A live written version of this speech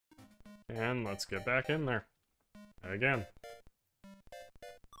And let's get back in there. Again.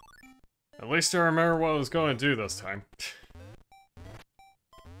 At least I remember what I was going to do this time.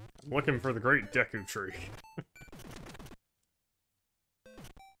 I'm looking for the Great Deku Tree.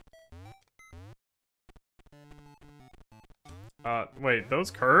 Wait, those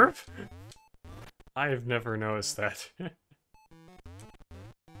curve? I've never noticed that.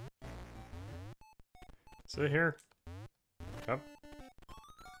 Sit here. Yep.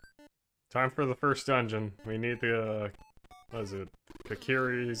 Time for the first dungeon. We need the, what is it?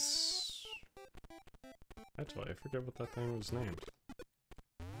 Kakiri's... Actually, I forget what that thing was named.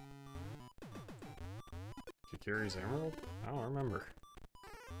 Kakiri's Emerald? I don't remember.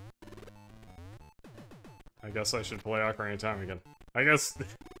 I guess I should play Ocarina of Time again. I guess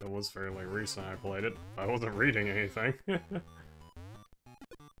it was fairly recent I played it. I wasn't reading anything.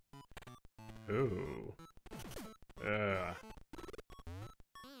 Ooh. Yeah.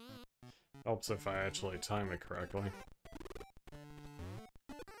 Helps if I actually time it correctly.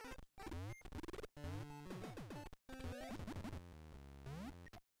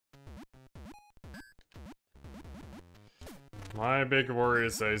 My big worry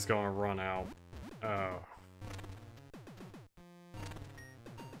is that he's gonna run out. Oh.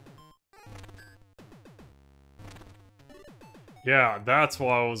 Yeah, that's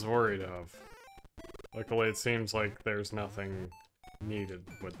what I was worried of. Luckily, it seems like there's nothing needed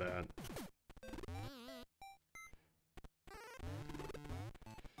with that.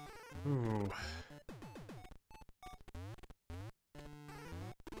 Ooh.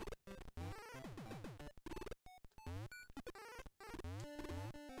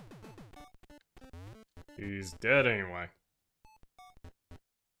 He's dead anyway.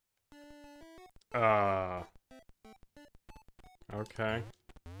 Okay.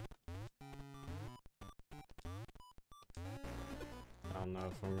 I don't know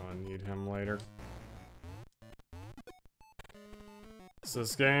if I'm gonna need him later. So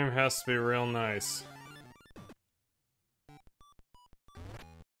this game has to be real nice.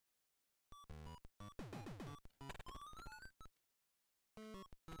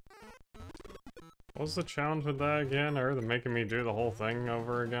 What was the challenge with that again? Or they're making me do the whole thing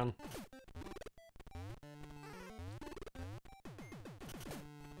over again?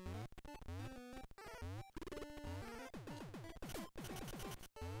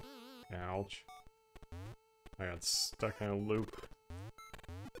 Ouch. I got stuck in a loop.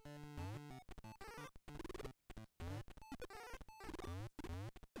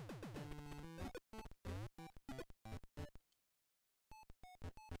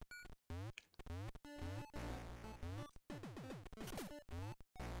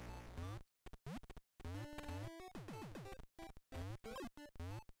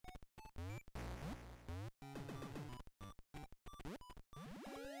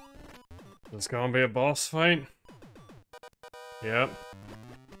 It's gonna be a boss fight? Yep.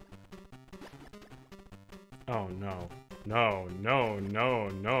 Oh no. No, no, no,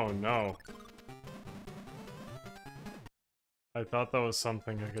 no, no. I thought that was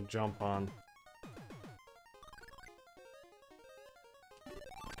something I could jump on.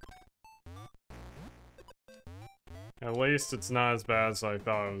 At least it's not as bad as I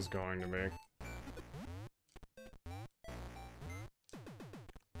thought it was going to be.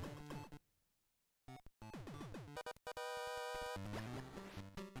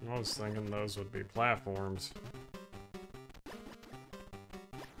 I was thinking those would be platforms.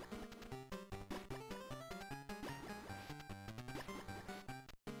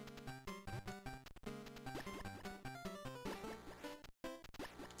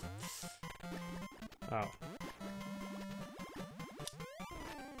 Oh.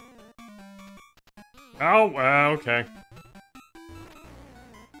 Oh, okay.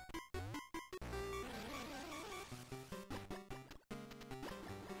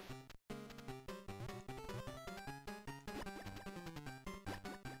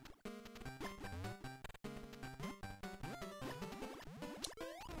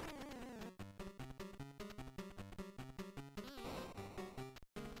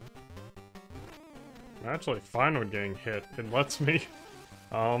 I'm actually fine with getting hit. It lets me,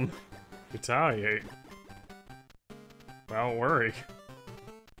 retaliate. Without worry.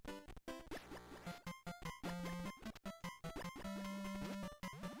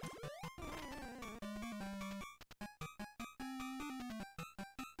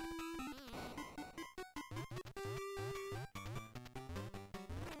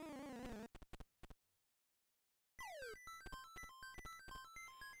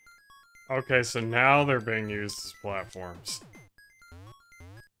 Okay, so now they're being used as platforms.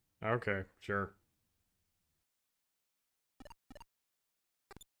 Okay, sure.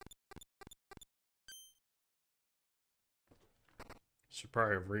 Should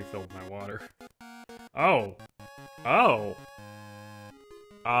probably have refilled my water. Oh! Oh!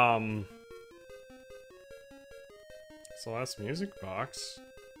 So that's music box.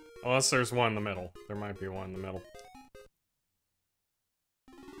 Unless there's one in the middle. There might be one in the middle.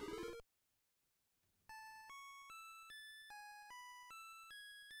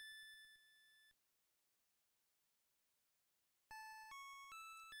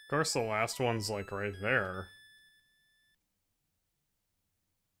 Of course, the last one's like right there.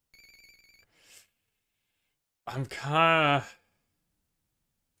 I'm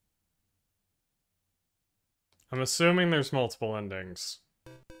assuming there's multiple endings.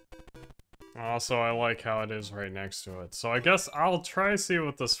 Also, I like how it is right next to it. So I guess I'll try to see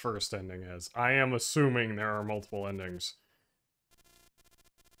what this first ending is. I am assuming there are multiple endings.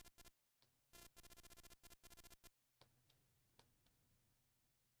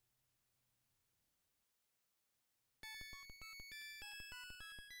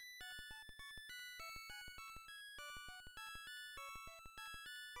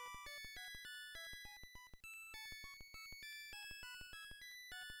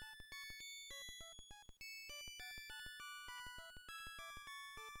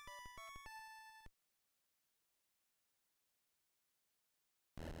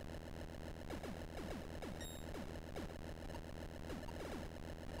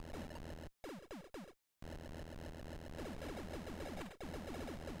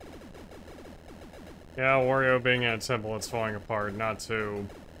 Yeah, Wario being at a temple that's falling apart, not too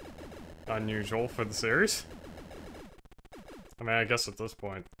unusual for the series. I mean, I guess at this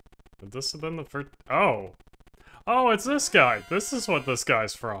point. Would this have been the first? Oh! Oh, it's this guy! This is what this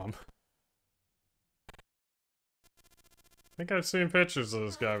guy's from. I think I've seen pictures of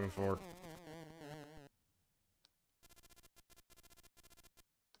this guy before.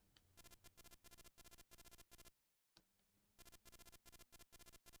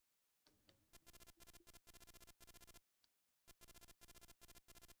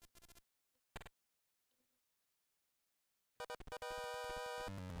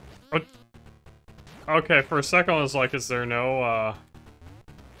 What? Okay, for a second I was like, is there no,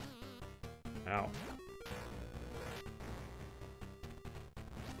 Ow.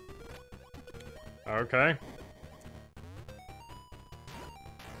 Okay.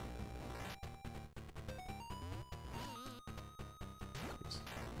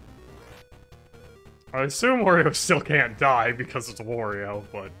 I assume Wario still can't die because it's Wario,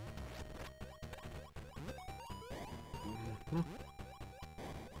 but...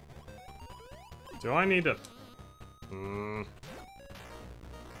 Do I need to...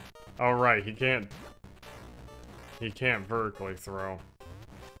 Oh, right, he can't... He can't vertically throw.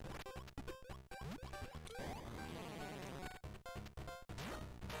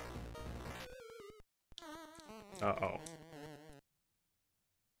 Uh-oh.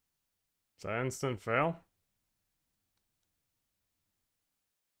 Is that instant fail?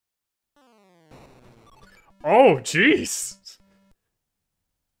 Oh, jeez!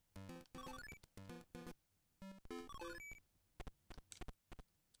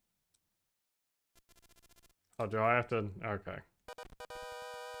 Oh, do I have to... Okay.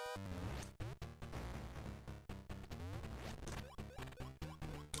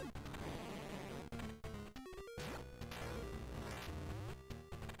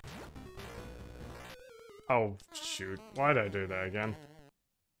 Oh, shoot. Why'd I do that again?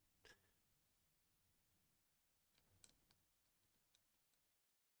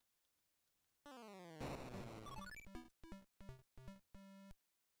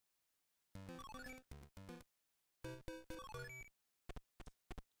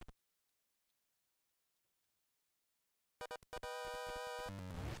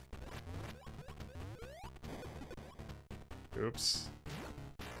 Oops.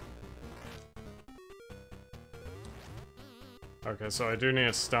 Okay, so I do need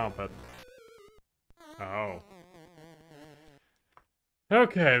to stomp it. Oh.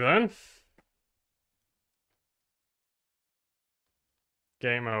 Okay, then.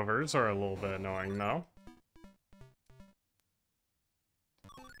 Game overs are a little bit annoying, though.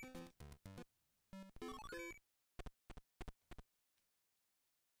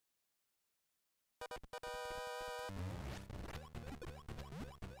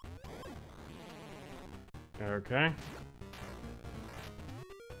 Okay.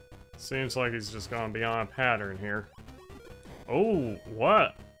 Seems like he's just gonna be on a pattern here. Oh,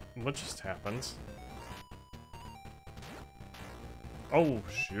 what? What just happened? Oh,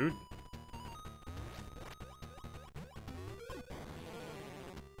 shoot.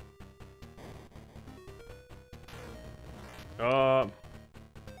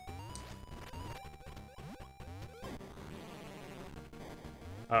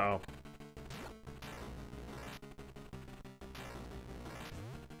 Uh-oh.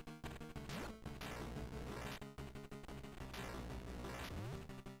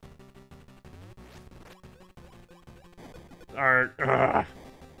 Alright.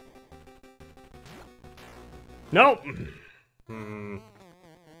 Nope! Hmm.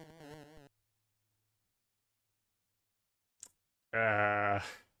 I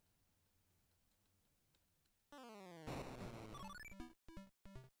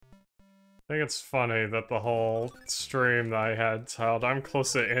think it's funny that the whole stream that I had tiled, I'm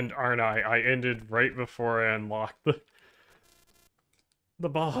close to end, aren't I? I ended right before I unlocked the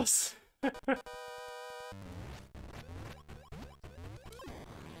boss.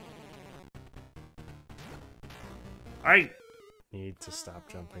 I need to stop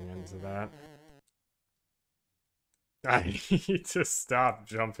jumping into that. I need to stop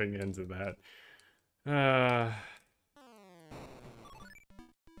jumping into that.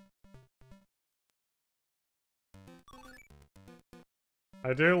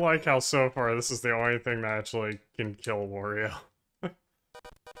 I do like how so far this is the only thing that actually can kill Wario.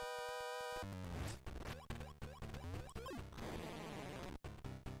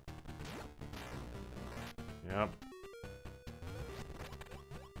 Yep.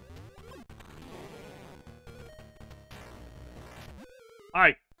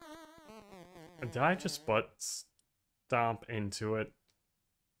 Did I just butt stomp into it?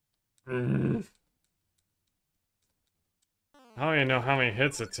 I don't even know how many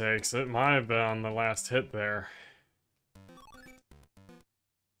hits it takes. It might have been on the last hit there.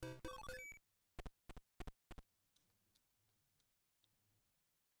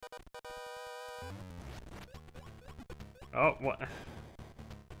 Oh, what?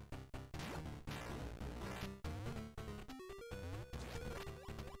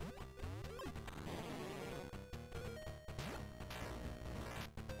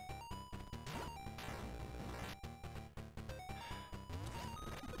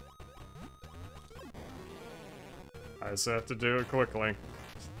 I just have to do it quickly.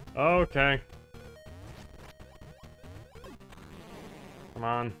 Okay. Come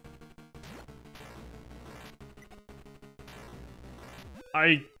on.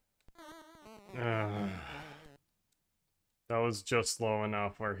 That was just low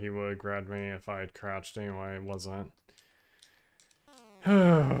enough where he would have grabbed me if I had crouched anyway, it wasn't.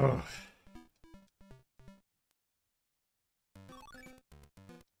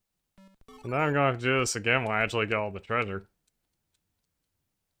 Now I'm gonna have to do this again when I actually get all the treasure.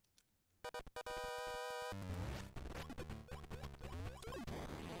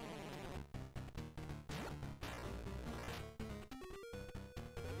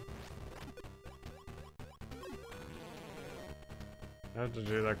 I have to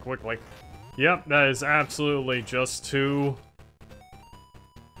do that quickly. Yep, that is absolutely just too...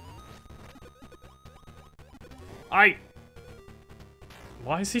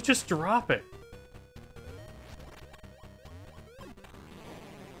 Why does he just drop it?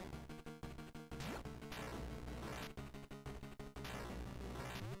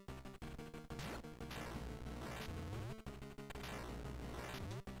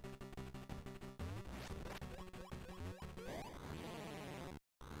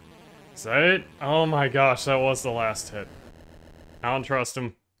 Is that it? Oh my gosh, that was the last hit. I don't trust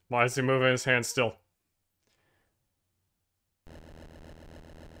him. Why is he moving his hand still?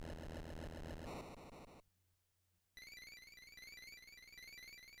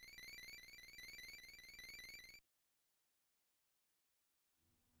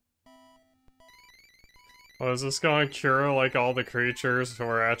 Oh, is this going to cure, like, all the creatures who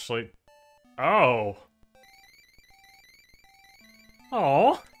are actually... Oh!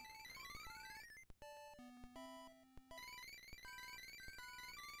 Oh!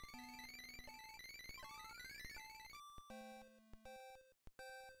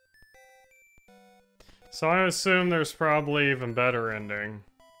 So I assume there's probably even better ending.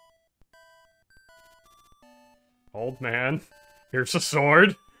 Old man, here's a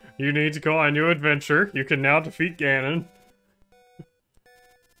sword. You need to go on a new adventure. You can now defeat Ganon.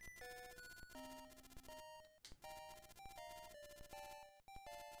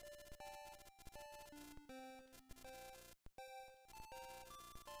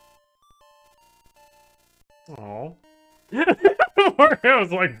 Oh. I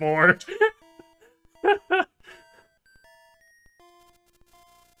was like bored.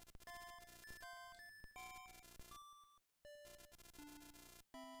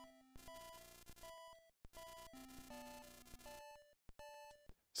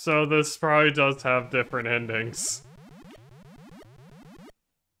 So this probably does have different endings.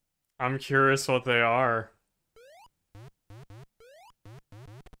 I'm curious what they are.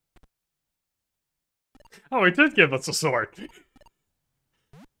 Oh, he did give us a sword.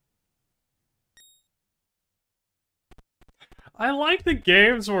 I like the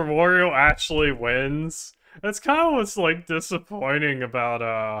games where Wario actually wins. That's kind of what's, like, disappointing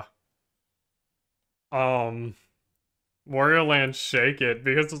about, Wario Land Shake It,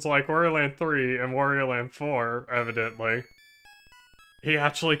 because it's like Wario Land 3 and Wario Land 4, evidently. He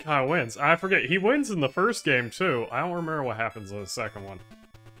actually kind of wins. I forget, he wins in the first game, too. I don't remember what happens in the second one.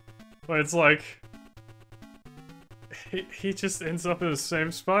 But it's like... He just ends up in the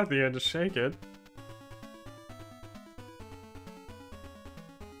same spot at the end to Shake It.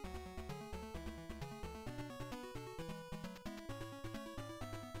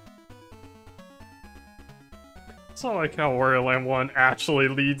 It's not like how Wario Land 1 actually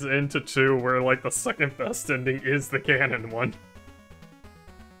leads into 2, where, like, the second best ending is the canon one.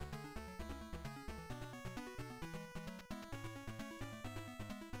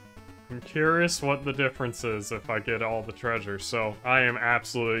 I'm curious what the difference is if I get all the treasures, so I am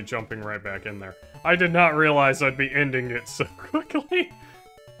absolutely jumping right back in there. I did not realize I'd be ending it so quickly.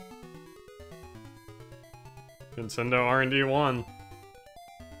 Nintendo R&D 1.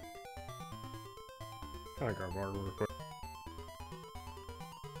 Gotta grab more real quick.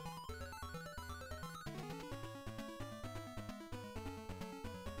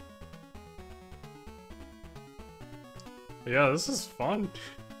 Yeah, this is fun.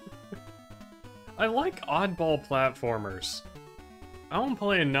 I like oddball platformers. I don't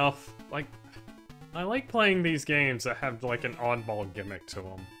play enough, like... I like playing these games that have, like, an oddball gimmick to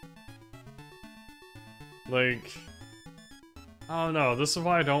them. Like... I don't know, this is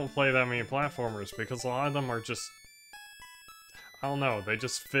why I don't play that many platformers, because a lot of them are just... I don't know, they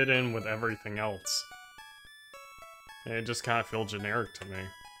just fit in with everything else. And it just kind of feels generic to me.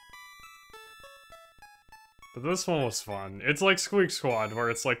 But this one was fun. It's like Squeak Squad, where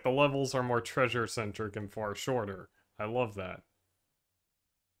it's like the levels are more treasure-centric and far shorter. I love that.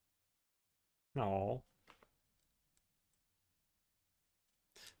 Aww.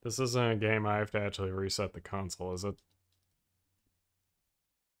 This isn't a game I have to actually reset the console, is it?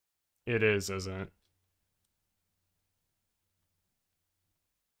 It is, isn't it?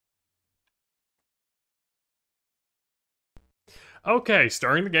 Okay,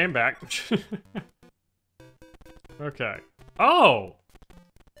 starting the game back. Okay. Oh!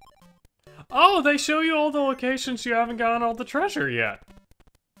 Oh, they show you all the locations you haven't gotten all the treasure yet.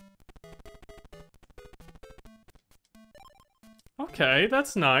 Okay,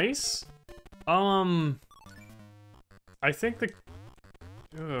 that's nice. I think the...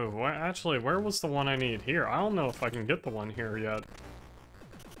 actually, where was the one I need here? I don't know if I can get the one here yet.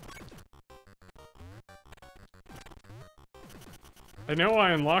 I know I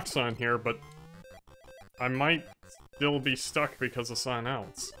unlocked something here, but I might still be stuck because of something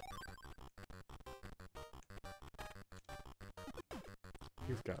else.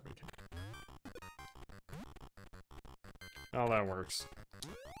 You've got me. Oh, that works.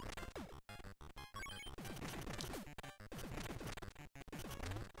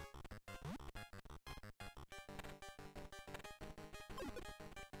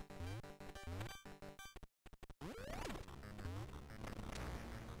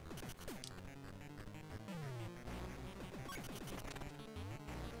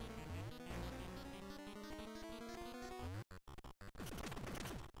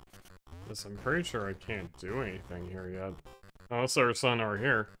 I'm pretty sure I can't do anything here yet. Unless there's some over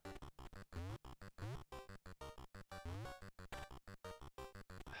here.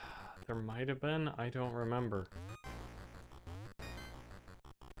 There might have been, I don't remember.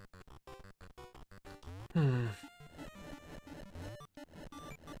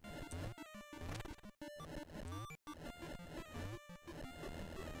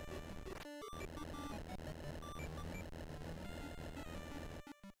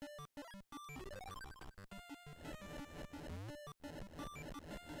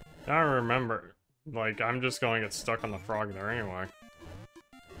 I remember. Like, I'm just going to get stuck on the frog there anyway.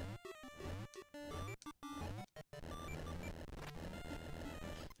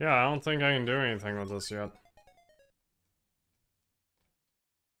 Yeah, I don't think I can do anything with this yet.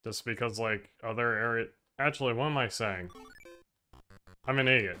 Just because, like, other area... Actually, what am I saying? I'm an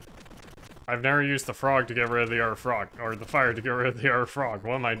idiot. I've never used the frog to get rid of the other frog, or the fire to get rid of the other frog.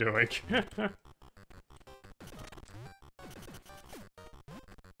 What am I doing?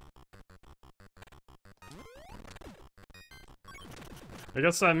 I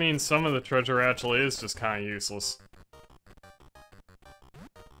guess that means some of the treasure actually is just kind of useless.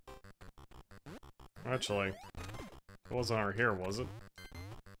 Actually, it wasn't over here, was it?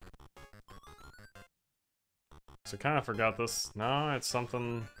 So kind of forgot this. No, it's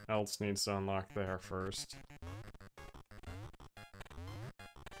something else needs to unlock there first.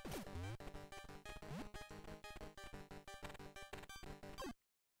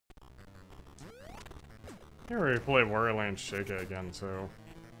 I already played Wario Land Shake It again too.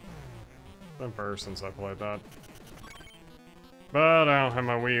 It's been forever since I played that. But I don't have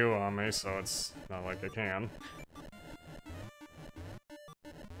my Wii U on me, so it's not like I can.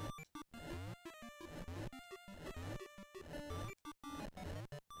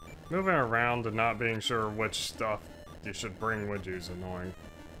 Moving around and not being sure which stuff you should bring with you is annoying.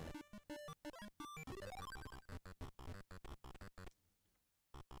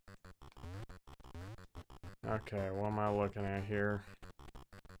 Okay, what am I looking at here?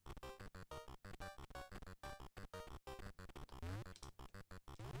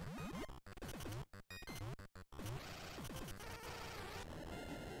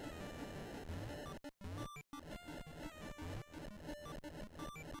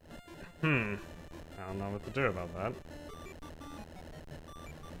 I don't know what to do about that.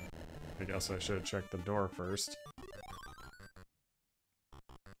 I guess I should check the door first.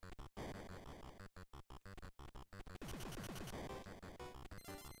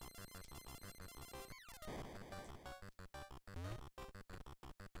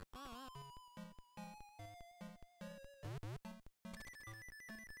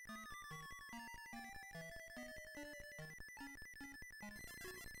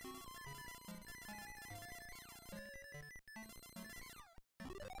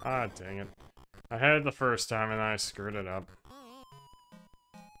 Ah, dang it. I had it the first time and I screwed it up.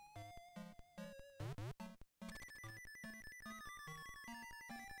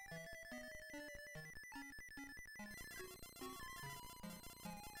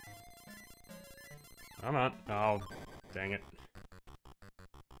 Come on. Oh, dang it.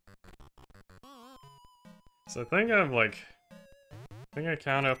 So I think I have like... I think I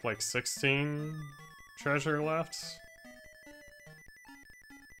counted up like 16 treasure left.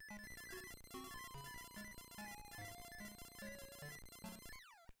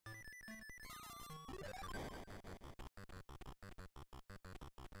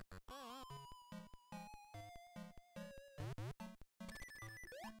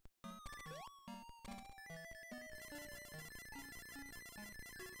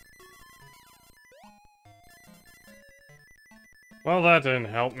 Well, that didn't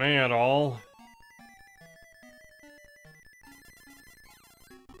help me at all.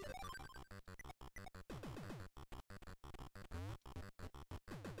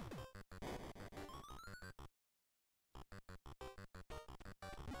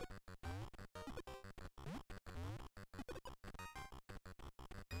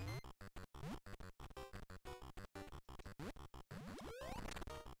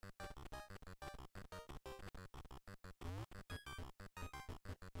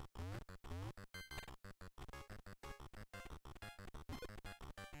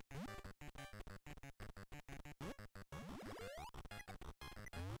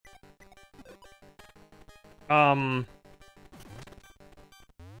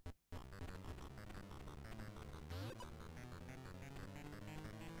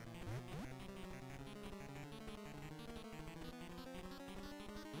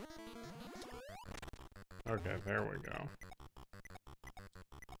 Okay, there we go.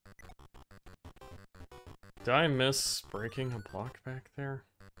 Did I miss breaking a block back there?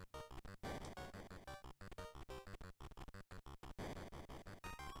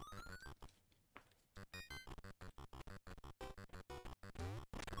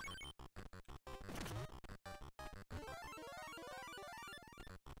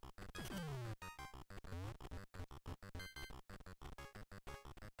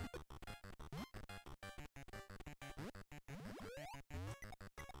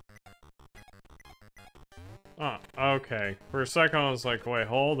 Oh, okay. For a second I was like, wait,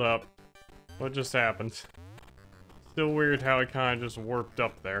 hold up. What just happened? Still weird how it kind of just warped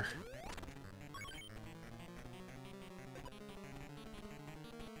up there.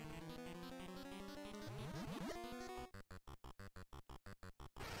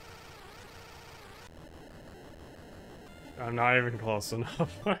 I'm not even close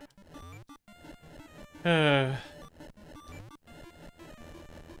enough.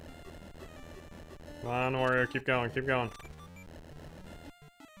 Come on, Wario, keep going, keep going.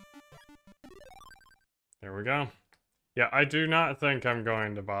 There we go. Yeah, I do not think I'm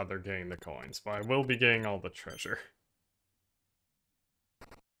going to bother getting the coins, but I will be getting all the treasure.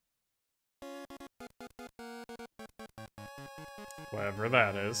 Whatever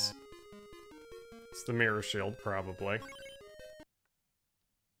that is. It's the mirror shield, probably.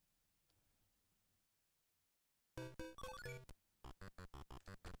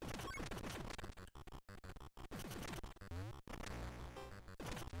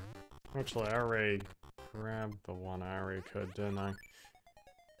 Actually, I already grabbed the one I already could, didn't I?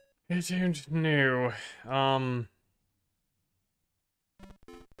 It seemed new. I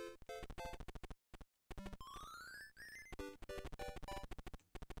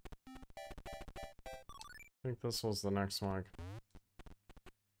think this was the next one.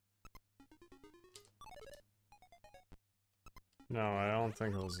 No, I don't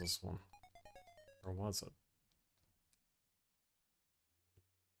think it was this one. Or was it?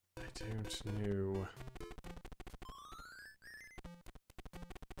 I don't know.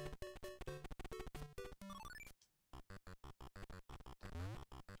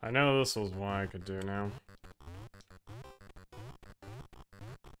 I know this was what I could do now.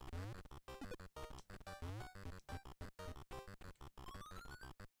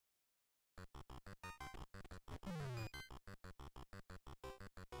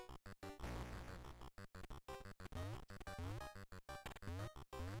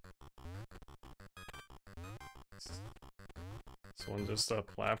 This one just a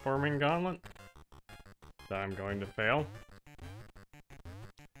platforming gauntlet that I'm going to fail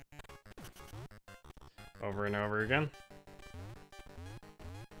over and over again.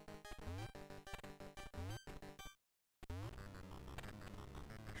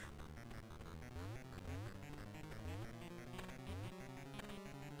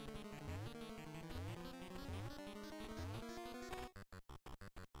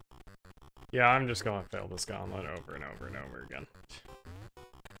 Yeah, I'm just gonna fail this gauntlet over and over and over again.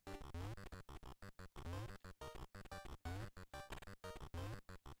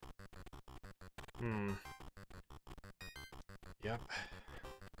 Yep.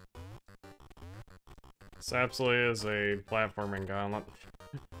 This absolutely is a platforming gauntlet.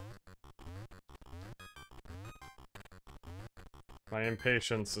 My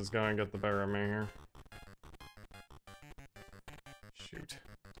impatience is gonna get the better of me here. Shoot.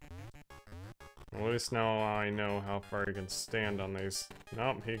 At least now I know how far he can stand on these.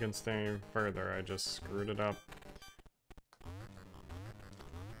 Nope, he can stay further. I just screwed it up.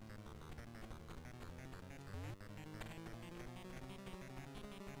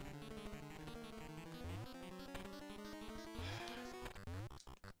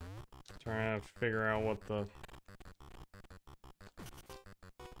 Trying to figure out what the...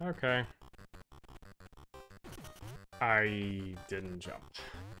 Okay. I didn't jump.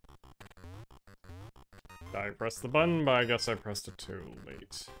 I pressed the button, but I guess I pressed it too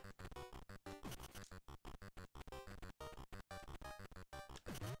late.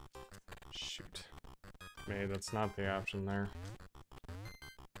 Shoot. Maybe that's not the option there.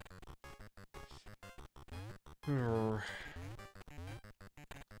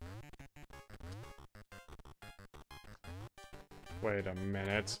 Wait a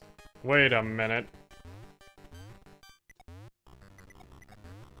minute. Wait a minute.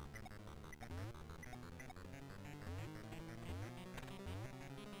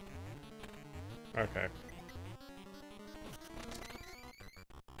 Okay.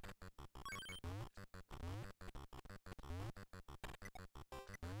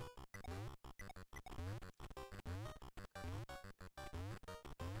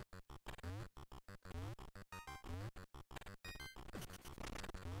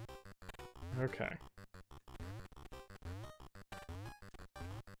 Okay.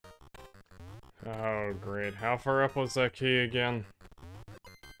 Oh, great. How far up was that key again?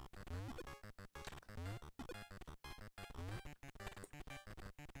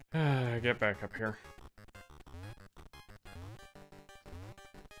 Get back up here.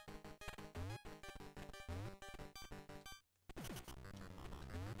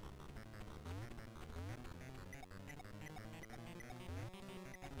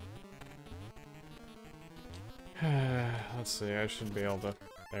 Let's see, I should be able to...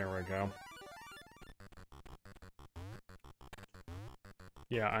 There we go.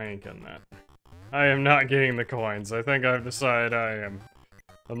 Yeah, I ain't getting that. I am not getting the coins. I think I've decided I am.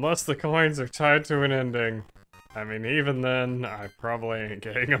 Unless the coins are tied to an ending. I mean, even then, I probably ain't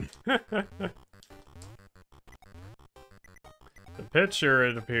getting them. The picture,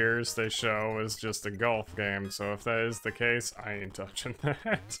 it appears, they show is just a golf game, so if that is the case, I ain't touching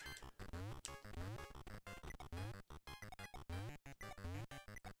that.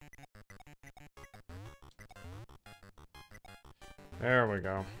 There we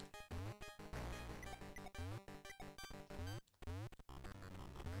go.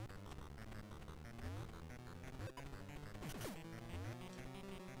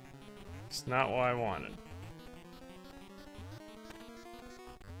 It's not what I wanted.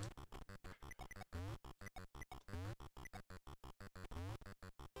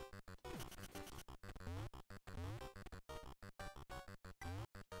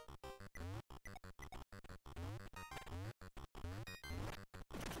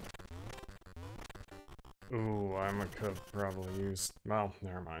 Ooh, I could have probably used... Well,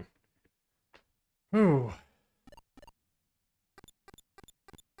 never mind. Ooh.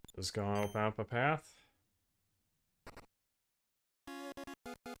 Just gonna open up a path.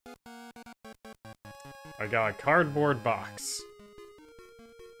 I got a cardboard box.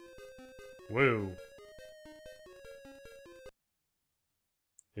 Woo.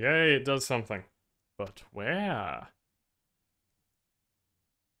 Yay, it does something. But where?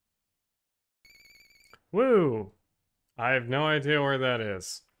 Woo! I have no idea where that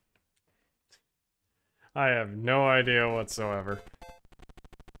is. I have no idea whatsoever.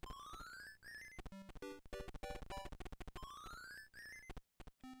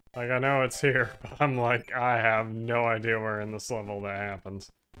 Like, I know it's here, but I'm like, I have no idea where in this level that happens.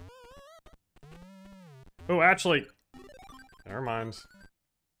 Oh, actually, never mind.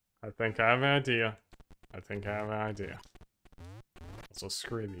 I think I have an idea. I think I have an idea. Also,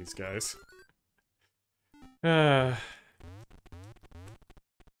 screw these guys.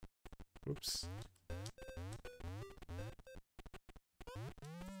 Oops.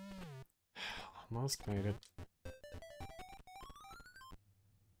 Almost made it.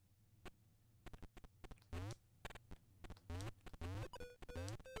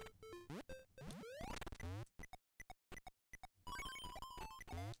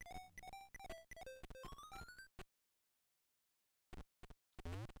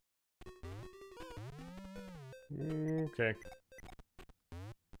 Okay.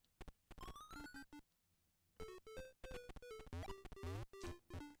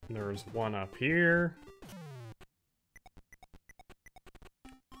 There's one up here.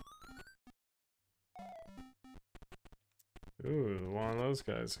 Ooh, one of those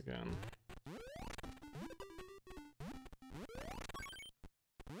guys again.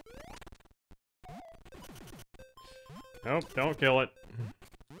 Nope, don't kill it.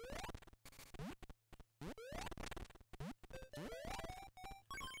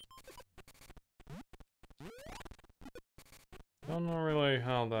 Don't know really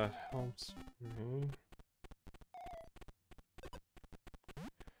how that helps me.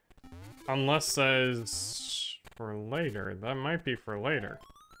 Unless says for later. That might be for later.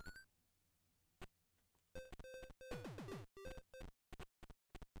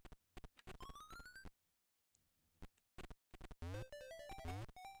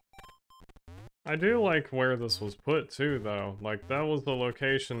 I do like where this was put too, though. Like, that was the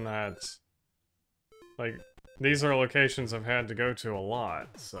location that... Like, these are locations I've had to go to a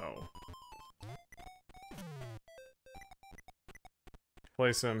lot, so...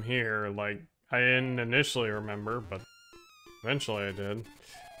 Place them here, like, I didn't initially remember, but eventually I did.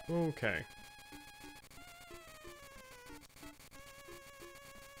 Okay.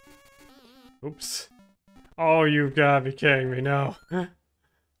 Oops. Oh, you've gotta be kidding me, no.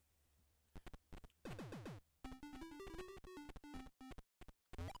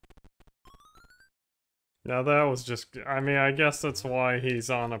 Now that was just, I mean, I guess that's why he's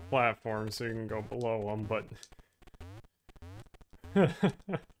on a platform, so you can go below him, but...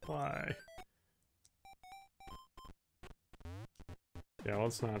 Why? Yeah,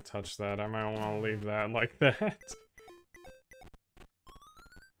 let's not touch that. I might want to leave that like that.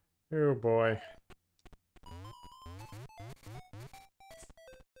 Oh boy.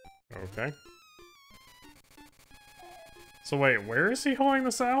 Okay. So wait, where is he holding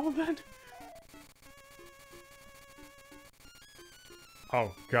the saddle then?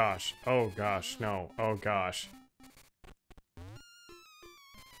 Oh gosh, no, oh gosh.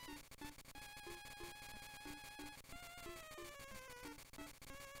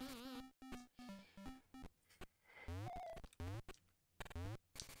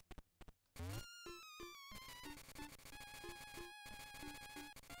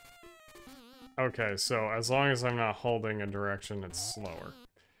 Okay, so as long as I'm not holding a direction, it's slower.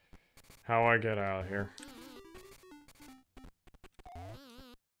 How I get out of here?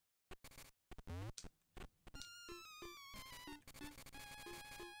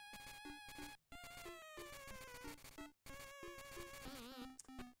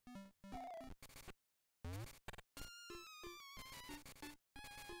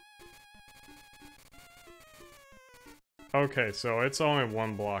 Okay, so it's only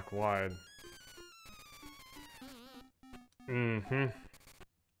one block wide. Mm-hmm.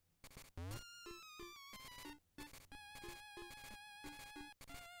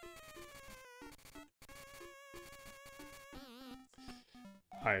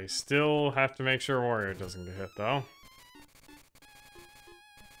 I still have to make sure Wario doesn't get hit, though.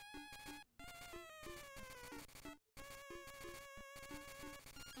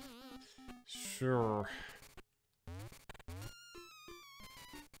 Sure.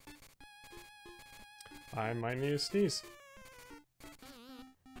 I might need a sneeze.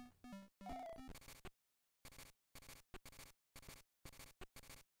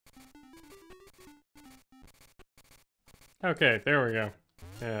 Okay, there we go.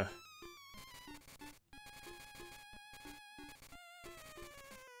 Yeah.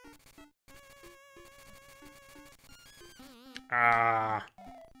 Ah.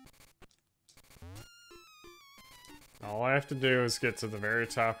 All I have to do is get to the very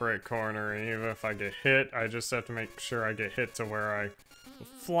top right corner, and even if I get hit, I just have to make sure I get hit to where I'm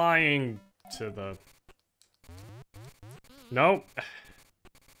flying to the... Nope.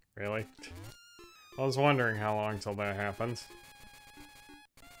 Really? I was wondering how long till that happens.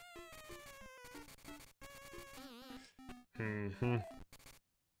 Mm-hmm.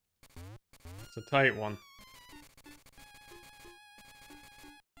 It's a tight one.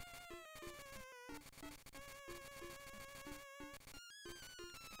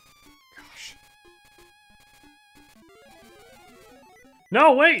 Gosh.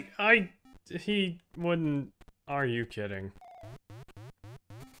 No, wait! He wouldn't... Are you kidding?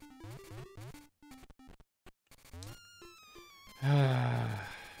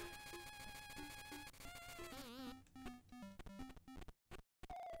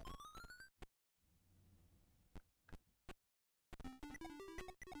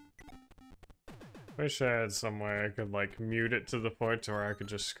 Wish I had some way I could, like, mute it to the point where I could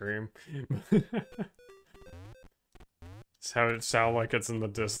just scream. It's how it sounds like it's in the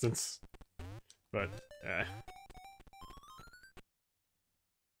distance. But, eh.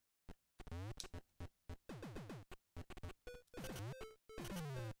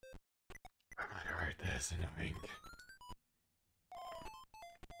 Alright, that's annoying.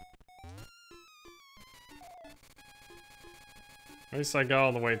 At least I got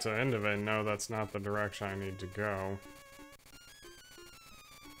all the way to the end of it and know that's not the direction I need to go.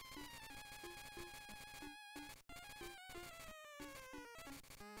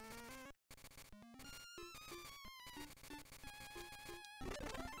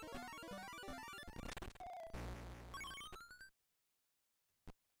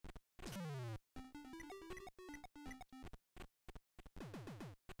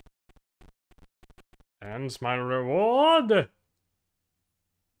 And my reward!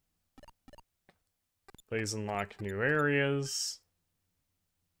 Please unlock new areas.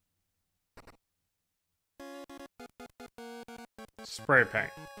 Spray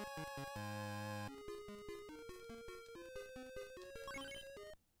paint.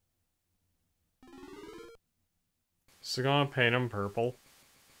 So gonna paint them purple.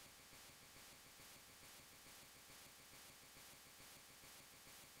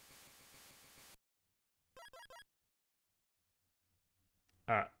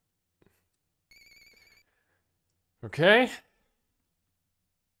 Okay.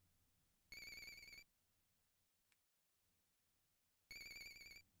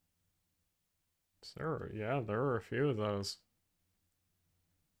 Yeah, there are a few of those.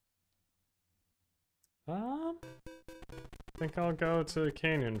 I think I'll go to the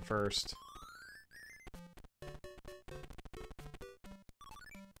canyon first.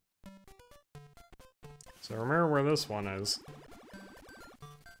 So remember where this one is.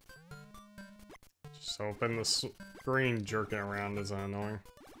 Just hoping the screen jerking around is annoying.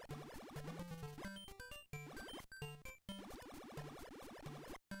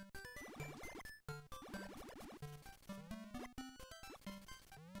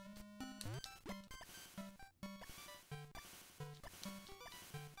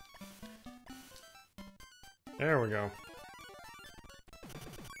 There we go.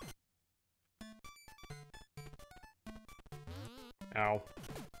 Ow.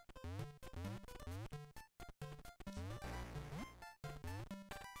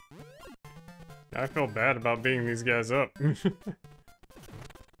 I feel bad about beating these guys up.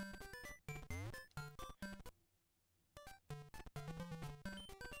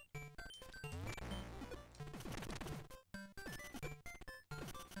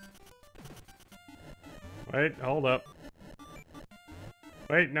 Wait, hold up.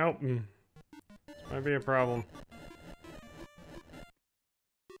 Wait, nope. This might be a problem.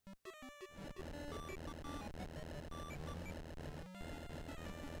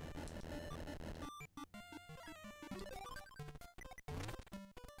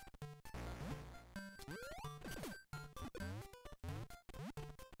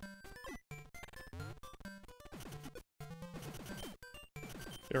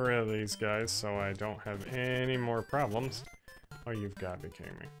 Get rid of these guys so I don't have any more problems. Oh, you've got to be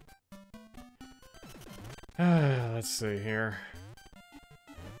kidding me. Let's see here.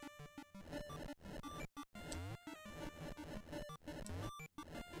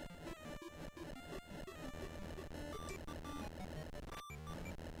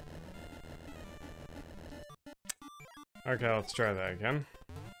 Okay, let's try that again.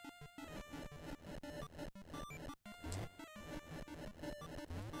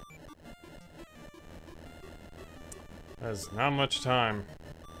 There's not much time.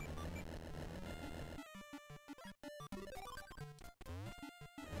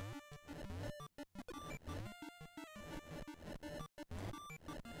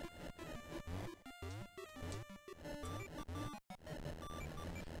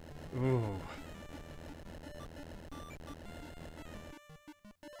 Ooh.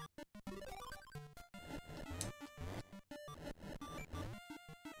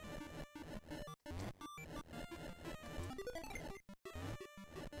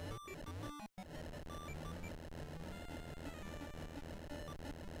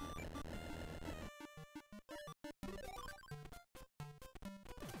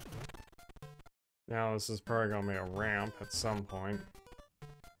 Now this is probably gonna be a ramp at some point.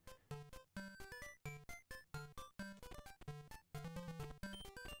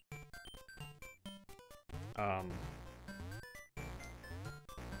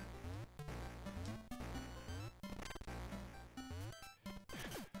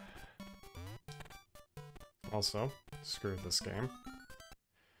 Also, screw this game.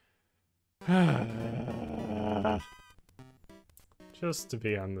 Just to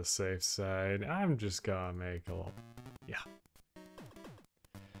be on the safe side, I'm just gonna make a little... Yeah.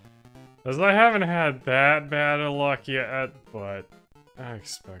 As I haven't had that bad of luck yet, but I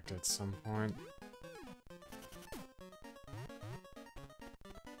expect at some point.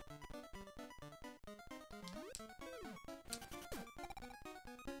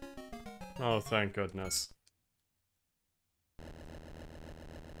 Oh, thank goodness.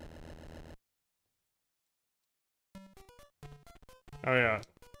 Oh, yeah.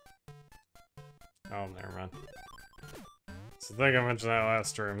 Oh, never mind. So I think I mentioned that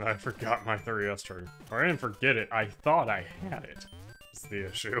last stream, that I forgot my 3DS charger. Or I didn't forget it, I thought I had it. That's the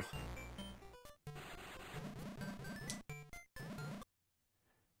issue.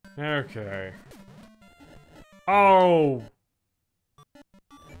 Okay. Oh!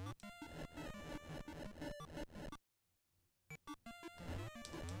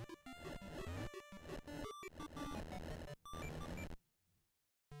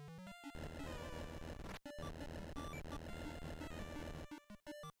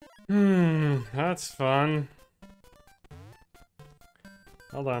 That's fun.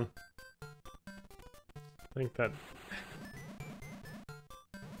 Hold on. I think that...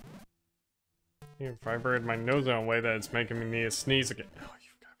 I vibrated my nose in a way that it's making me need to sneeze again. Oh,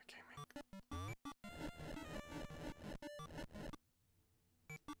 you've got to be kidding me.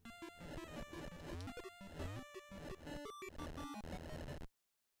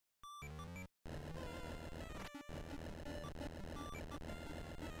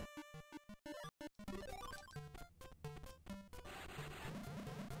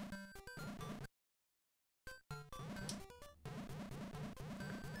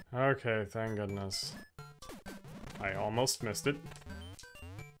 Okay, thank goodness. I almost missed it.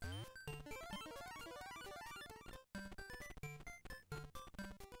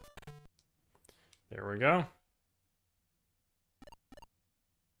 There we go.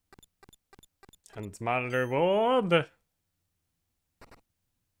 And it's monitor board.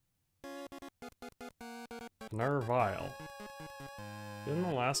 Nervile. Didn't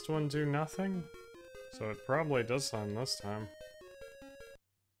the last one do nothing? So it probably does something this time.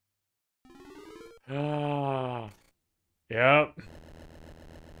 Ah. Yep.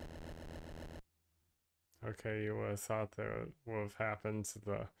 Okay, you would have thought that would have happened to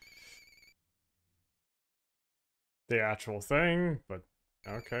the actual thing, but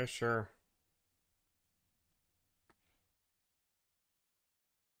okay, sure.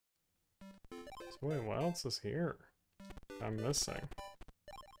 So wait, what else is here? I'm missing.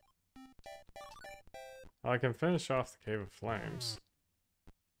 I can finish off the Cave of Flames.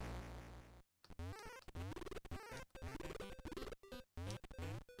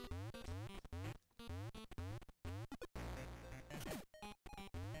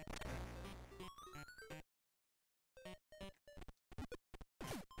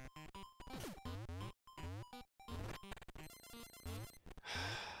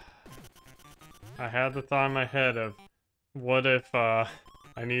 I had the thought in my head of, what if, I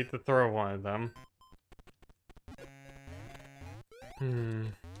need to throw one of them?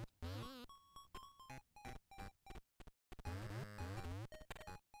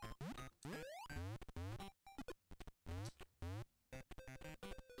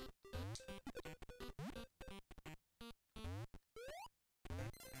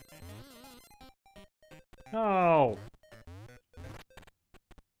 No!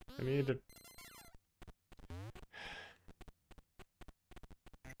 I need to...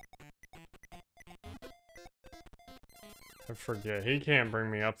 I forget. He can't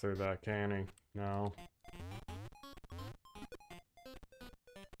bring me up through that, can he? No.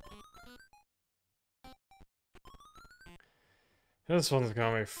 This one's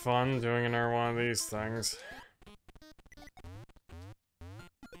gonna be fun, doing another one of these things.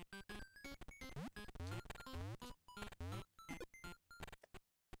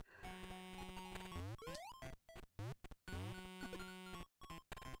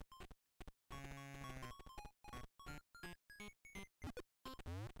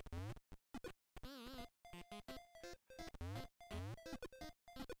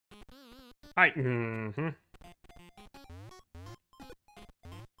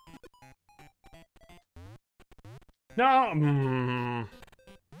 No,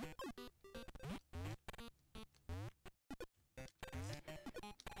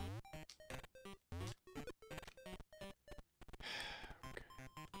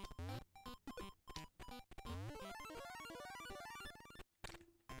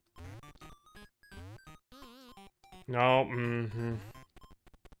 No,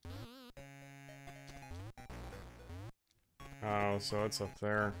 Oh, so it's up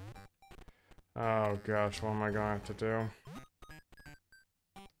there. Oh gosh, what am I gonna have to do?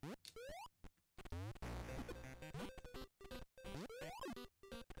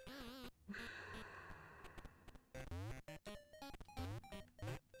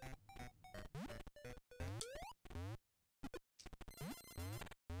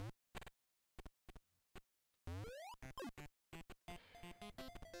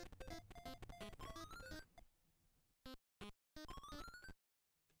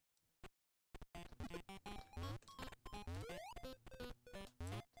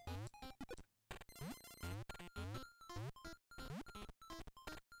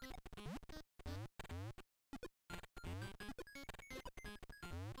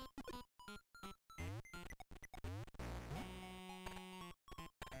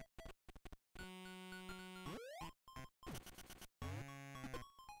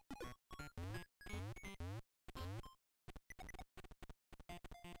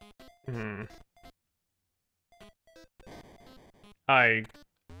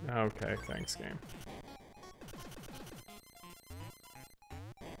 Okay, thanks, game.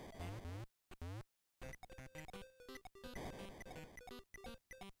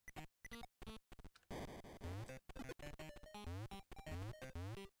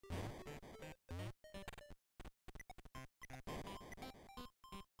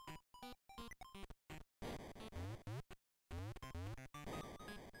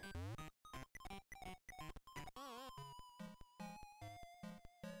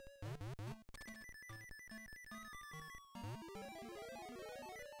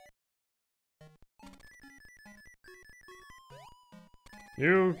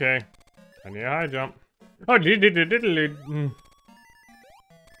 You okay? I need a high jump. Oh,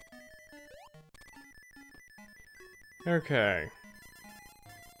 Okay.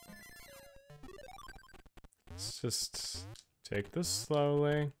 Let's just take this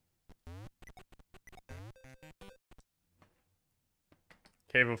slowly.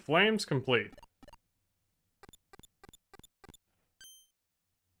 Cave of Flames complete.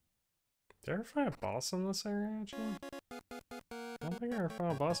 Did I ever find a boss in this area, actually? I don't think I ever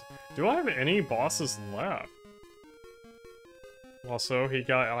found a boss. Do I have any bosses left? Also, he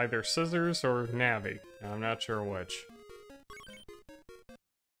got either scissors or Navi. I'm not sure which.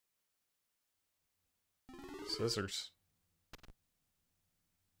 Scissors.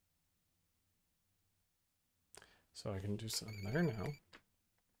 So I can do something there now.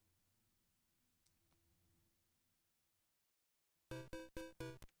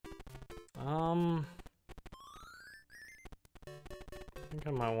 I think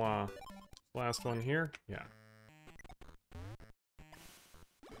I might want last one here. Yeah.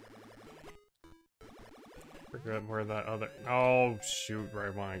 Forget where that other. Oh shoot!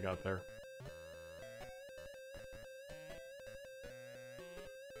 Right when I got there.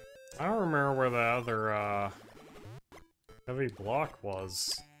 I don't remember where the other heavy block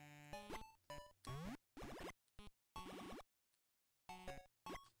was.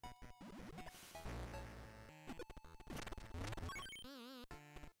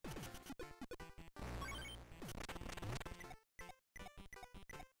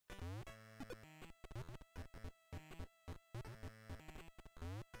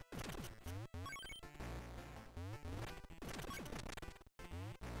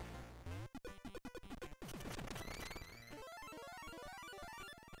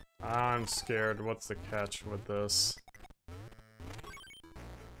 I'm scared. What's the catch with this?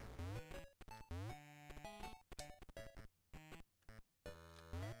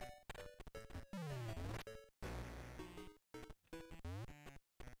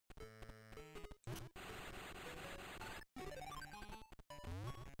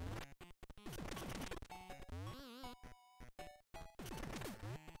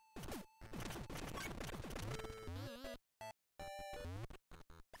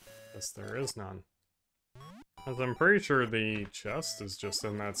 Because there is none. As I'm pretty sure the chest is just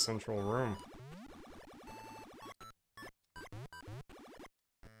in that central room.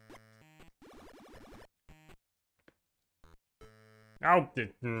 Oh,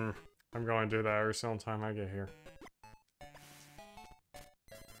 I'm going to do that every single time I get here.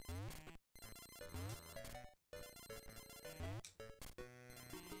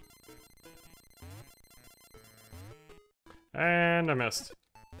 And I missed.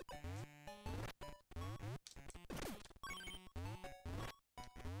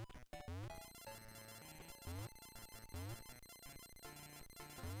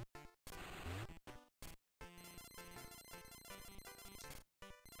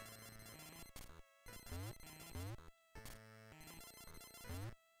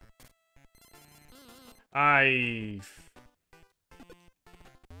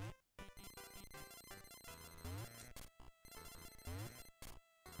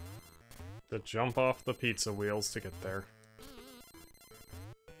 To jump off the pizza wheels to get there.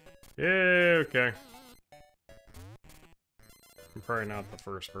 Yeah, okay. I'm probably not the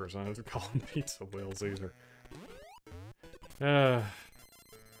first person to call them pizza wheels either.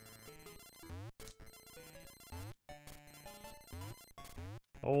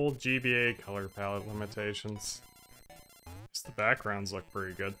 Old GBA color palette limitations. Just the backgrounds look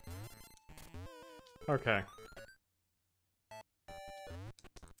pretty good. Okay.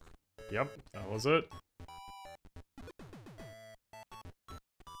 Yep, that was it.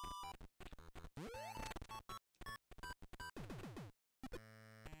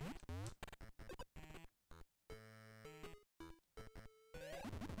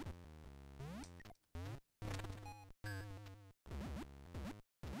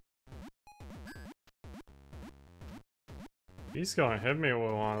 He's gonna hit me with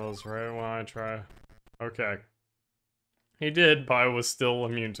one of those right when I try. Okay. He did, but I was still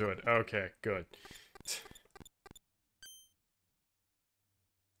immune to it. Okay, good.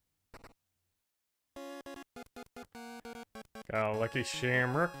 Got a lucky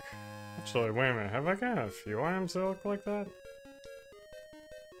shamrock. Actually, wait a minute. Have I got a few items that look like that?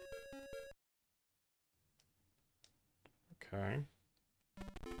 Okay.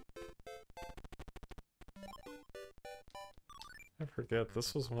 I forget,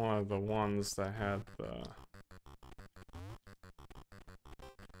 this was one of the ones that had the...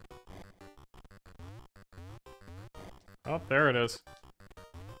 Oh, there it is.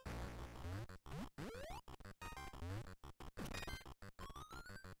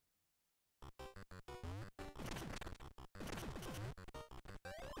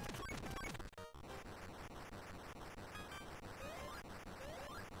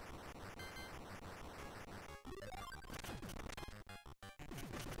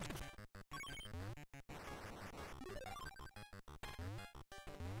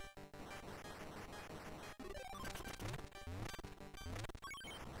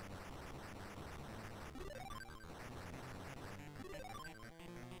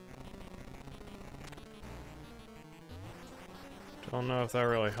 Don't know if that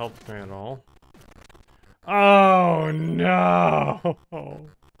really helped me at all. Oh no!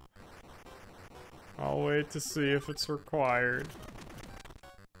 I'll wait to see if it's required.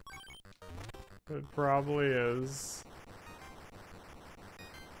 It probably is.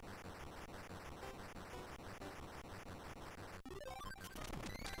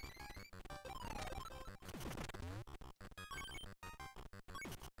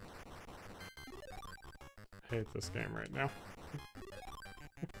 I hate this game right now.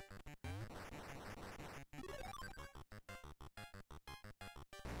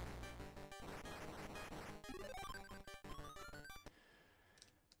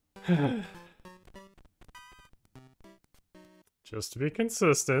 Just to be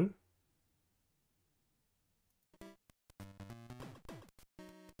consistent.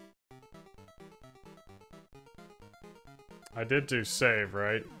 I did do save,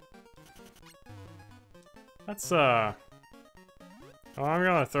 right? That's, Oh, I'm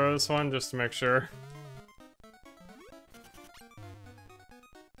gonna throw this one just to make sure.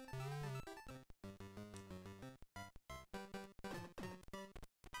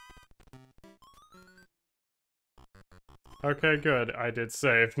 Okay, good. I did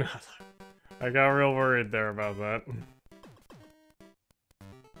save. I got real worried there about that.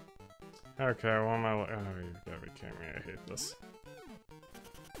 Okay, what am I... Oh, you gotta be kidding me. I hate this.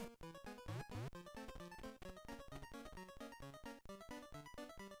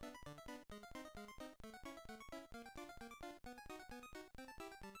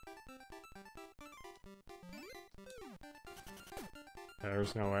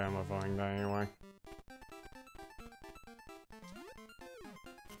 There's no way I'm avoiding that anyway.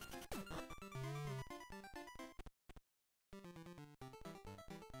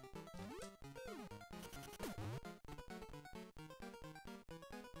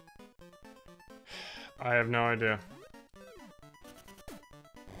 I have no idea.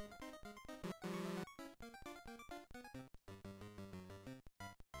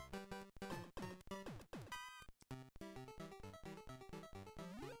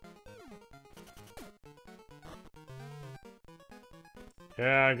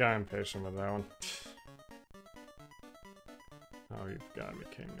 Yeah, I got impatient with that one. Oh, you've got to be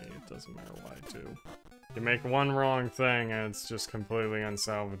kidding me. It doesn't matter what I do. You make one wrong thing and it's just completely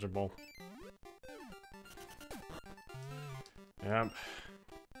unsalvageable. Yep.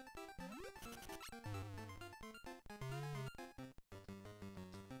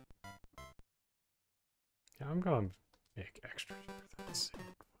 Yeah, I'm gonna make extra for that sake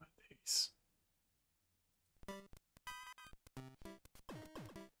for these.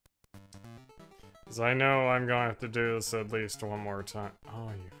 Because I know I'm gonna have to do this at least one more time. Oh,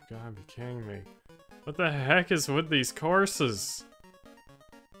 you've gotta be kidding me. What the heck is with these courses?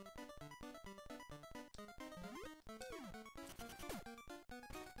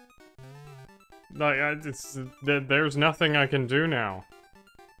 Like, there's nothing I can do now.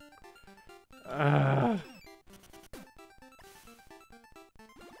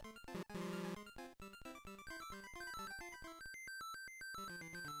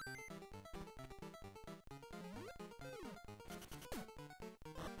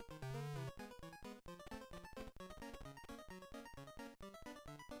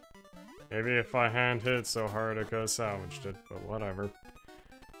 Maybe if I hand hit so hard I could have salvaged it, but whatever.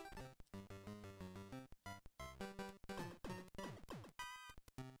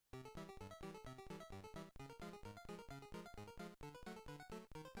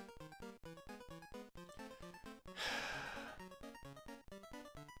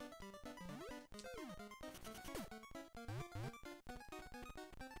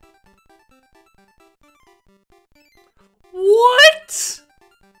 What?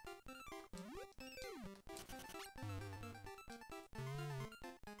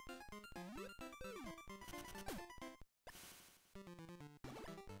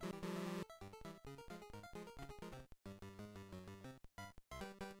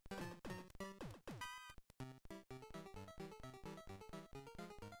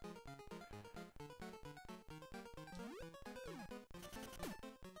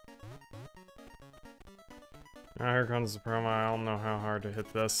 Now here comes the promo. I don't know how hard to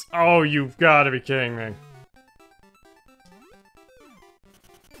hit this. Oh, you've got to be kidding me.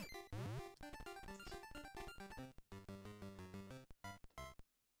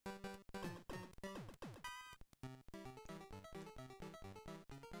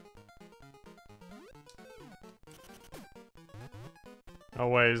 Oh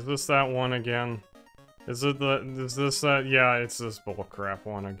wait, is this that one again? Is this that? Yeah, it's this bullcrap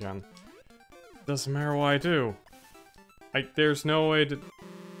one again. Doesn't matter what I do. There's no way to...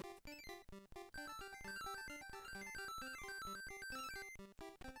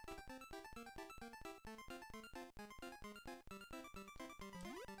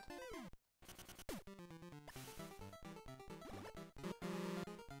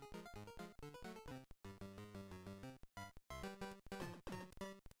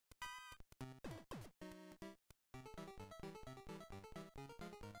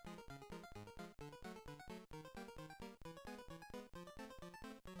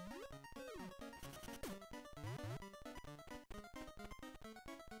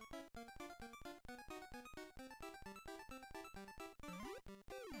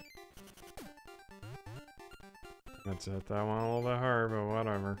 Let's hit that one a little bit hard, but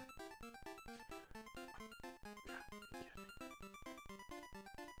whatever.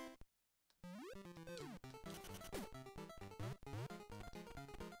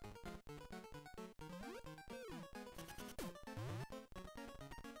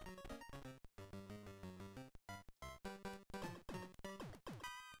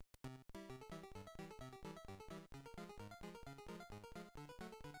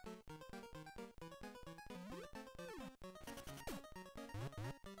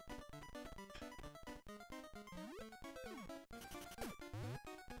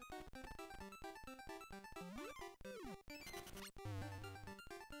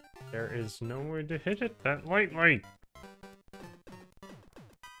 There is nowhere to hit it that lightly.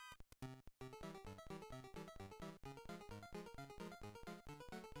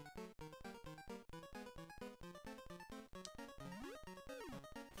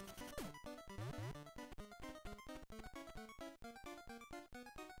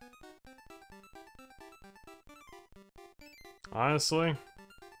 Honestly,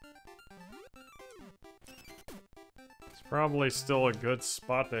 it's probably still a good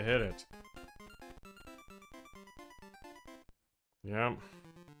spot to hit it. Yep.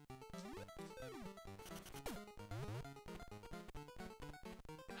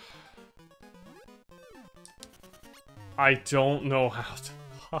 I don't know how to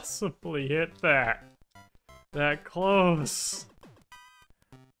possibly hit that. That close.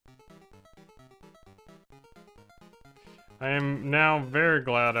 I am now very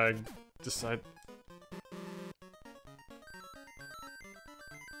glad I decided.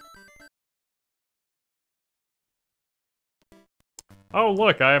 Oh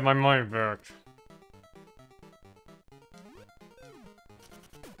look, I have my money back.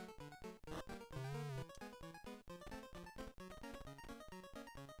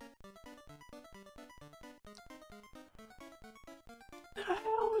 The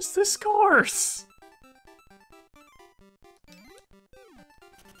hell is this course?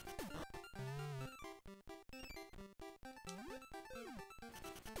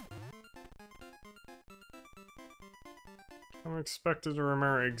 I'm expected to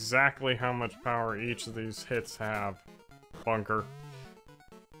remember exactly how much power each of these hits have. Bunker.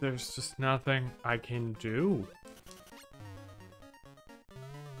 There's just nothing I can do.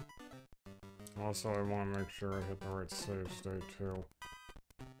 Also, I want to make sure I hit the right save state, too.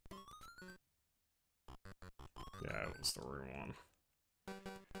 Yeah, it was the right one.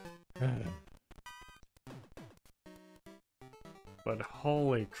 But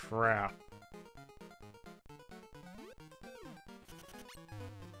holy crap.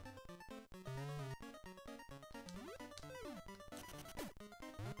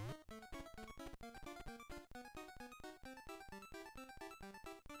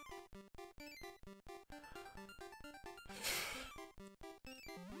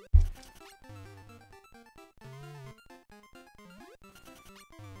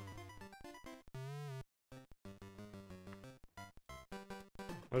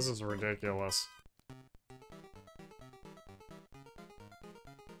 This is ridiculous.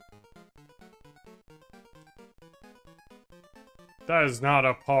 That is not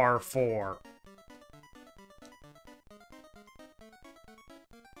a par 4.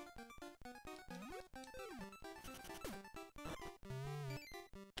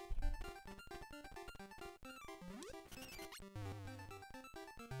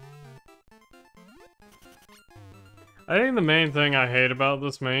 I think the main thing I hate about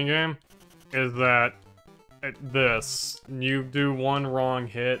this main game is that you do one wrong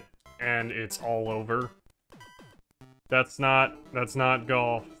hit and it's all over. That's not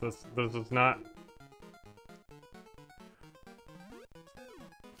golf. This is not.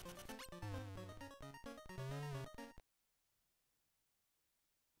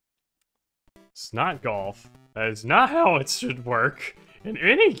 It's not golf. That is not how it should work in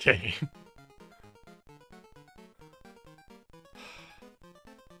any game.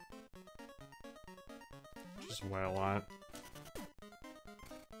 Just wail on it.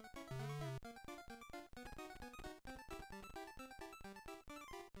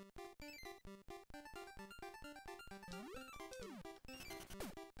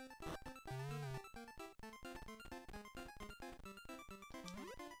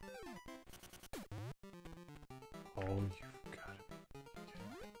 Oh, you've got to be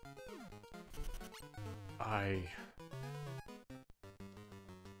kidding me.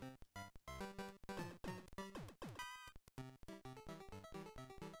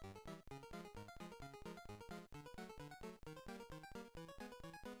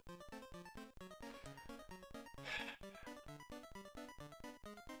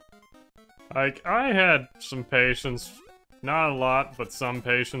 Like, I had some patience. Not a lot, but some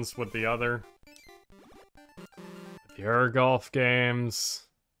patience with the other. The other golf games.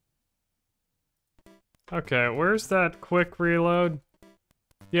 Okay, where's that quick reload?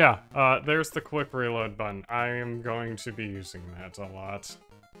 Yeah, there's the quick reload button. I am going to be using that a lot.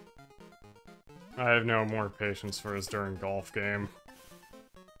 I have no more patience for his darn golf game.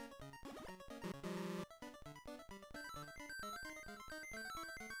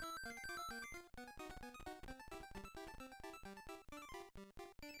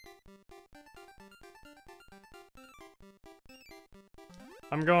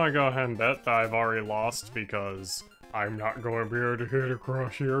 I'm gonna go ahead and bet that I've already lost because I'm not going to be able to hit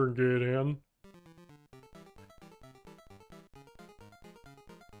across here and get in.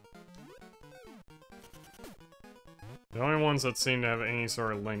 The only ones that seem to have any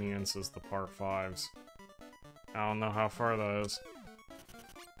sort of lenience is the par 5s. I don't know how far that is.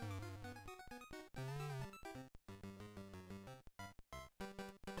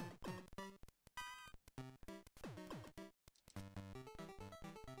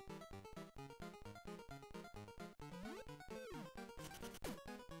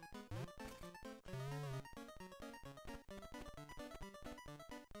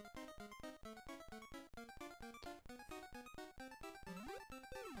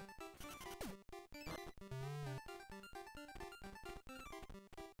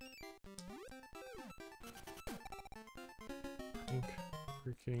 Thank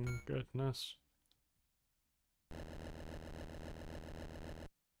freaking goodness.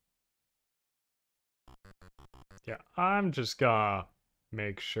 Yeah, I'm just gonna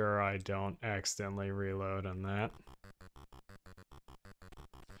make sure I don't accidentally reload on that.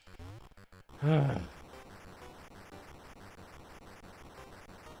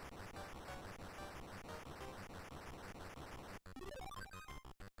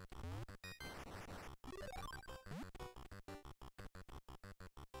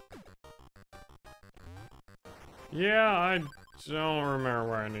 Yeah, I don't remember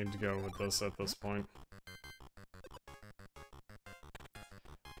where I need to go with this at this point.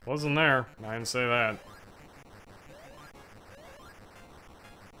 Wasn't there, I didn't say that.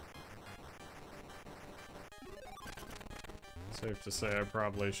 Safe to say I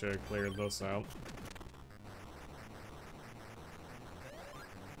probably should have cleared this out.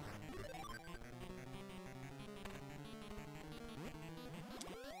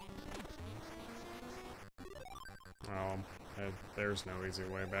 Oh, there's no easy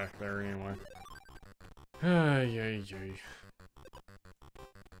way back there anyway. Ay, ay, ay.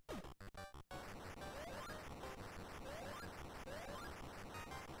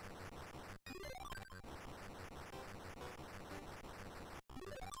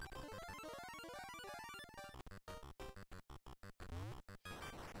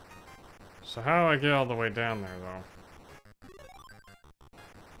 So how do I get all the way down there, though?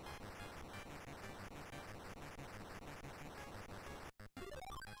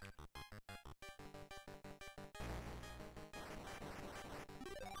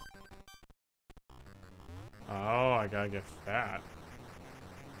 Oh, I gotta get that.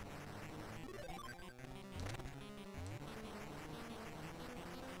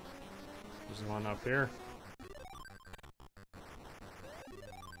 There's one up here.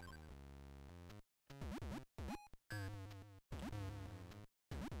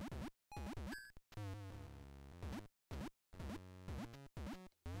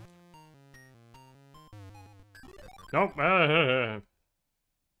 Nope.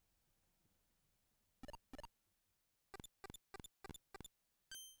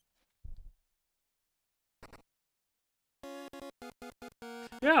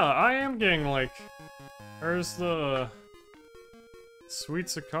 Yeah, I am getting like... Where's the...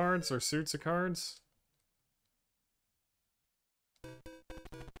 Suites of cards or suits of cards?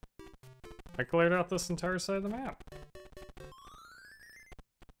 I cleared out this entire side of the map.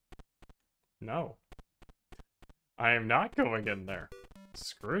 No. I am not going in there.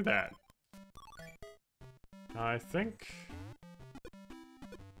 Screw that. I think...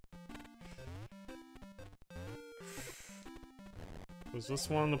 Was this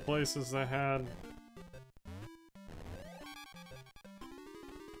one of the places that had...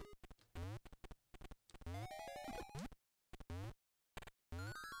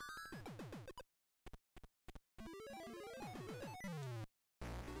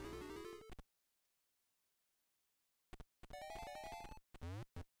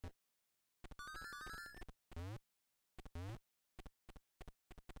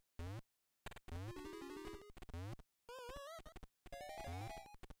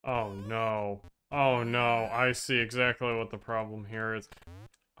 Oh no. Oh no, I see exactly what the problem here is.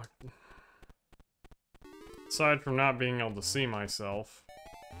 Aside from not being able to see myself.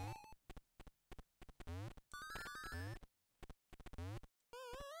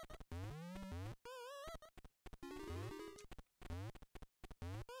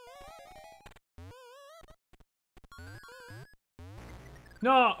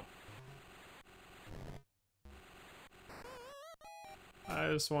 No!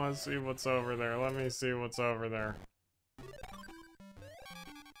 I just want to see what's over there. Let me see what's over there.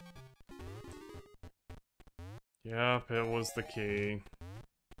 Yep, it was the key.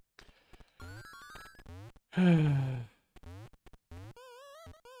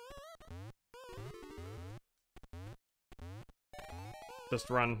 Just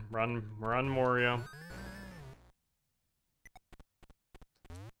run, Wario.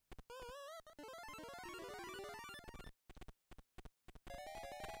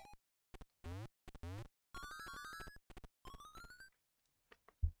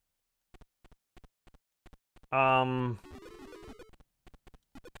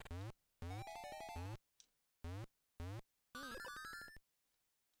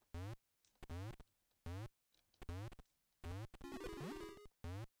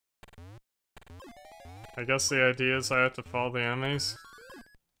 I guess the idea is I have to follow the enemies.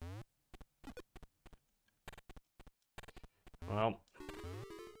 Well.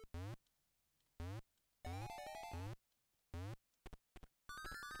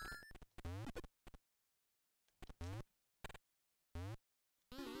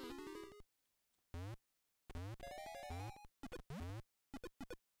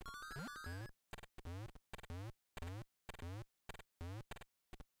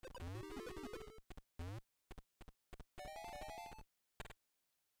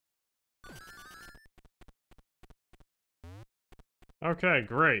 Okay,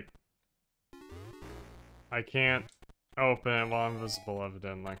 great. I can't open it while I'm invisible,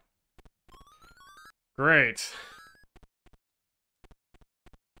 evidently. Great.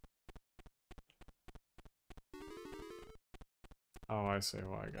 Oh, I see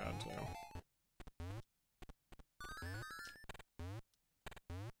what I gotta do.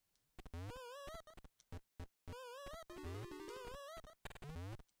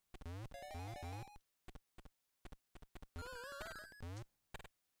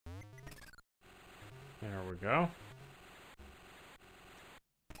 There we go.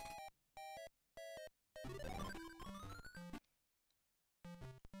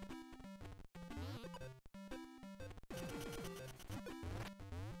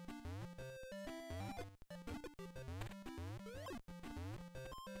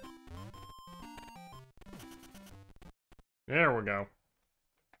 There we go.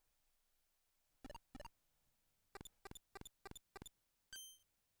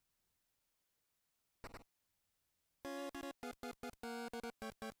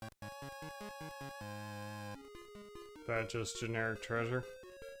 That just generic treasure?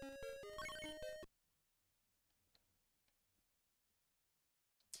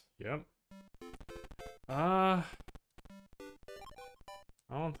 Yep. I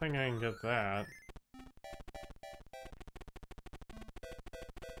don't think I can get that.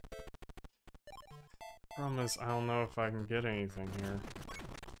 Problem is, I don't know if I can get anything here.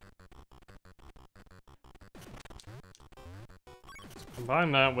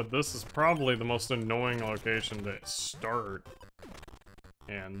 Combine that with this is probably the most annoying location to start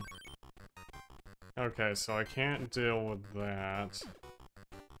in. Okay, so I can't deal with that.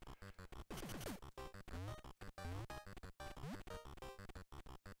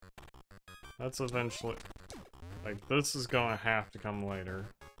 That's eventually... Like, this is gonna have to come later.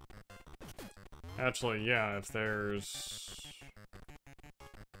 Actually, yeah, if there's...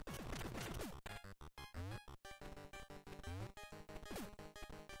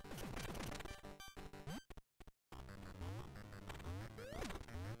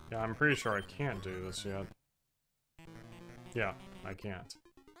 Yeah, I'm pretty sure I can't do this yet. Yeah, I can't.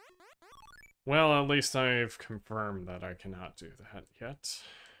 Well, at least I've confirmed that I cannot do that yet.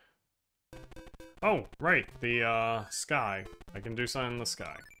 Oh, right, the, sky. I can do something in the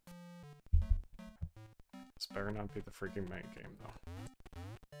sky. This better not be the freaking main game,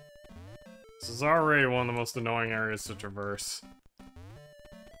 though. This is already one of the most annoying areas to traverse.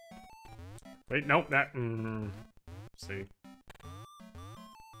 Wait, nope, that... see.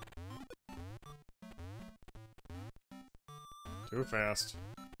 Too fast.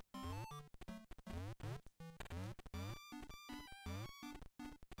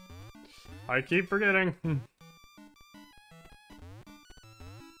 I keep forgetting.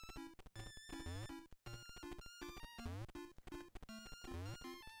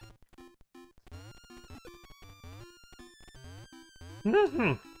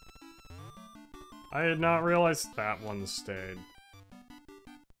 I had not realized that one stayed.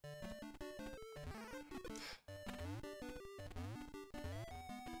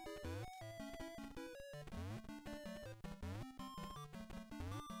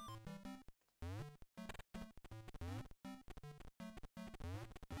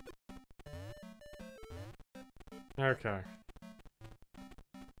 Okay.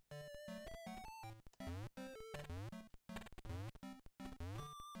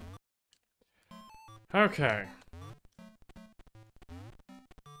 Okay. At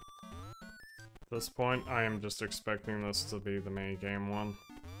this point, I am just expecting this to be the main game one.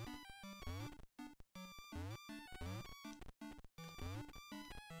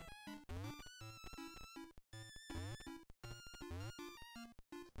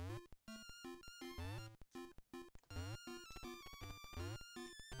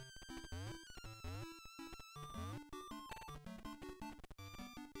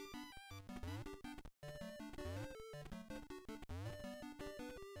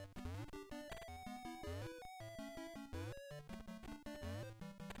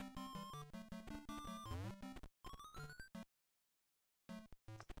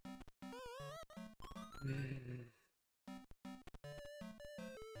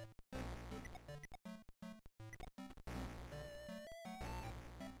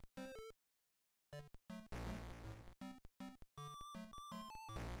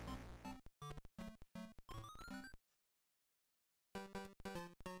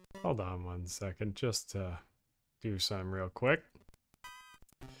 Hold on 1 second, just to do something real quick.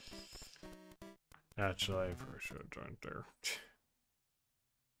 Actually, I probably should have joined there.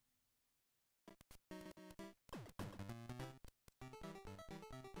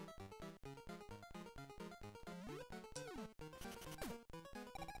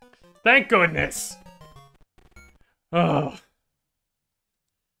 Thank goodness! Ugh.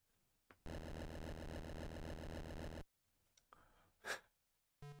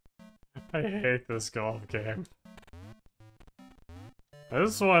 I hate this golf game.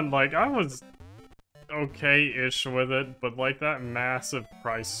 This one, like, I was okay-ish with it, but like that massive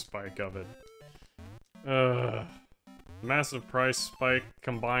price spike of it. Massive price spike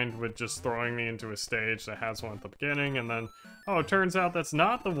combined with just throwing me into a stage that has one at the beginning, and then, oh, it turns out that's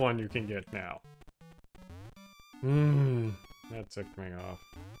not the one you can get now. That ticked me off.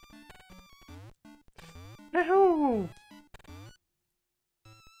 Yahoo!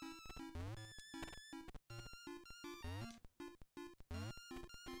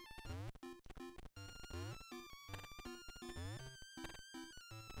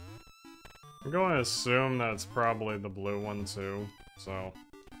 I'm going to assume that's probably the blue one too, so...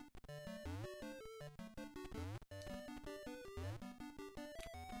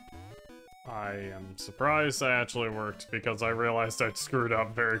 I am surprised that actually worked, because I realized I'd screwed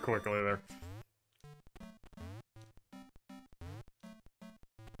up very quickly there.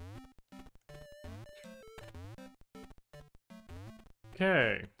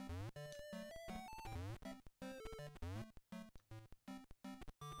 Okay.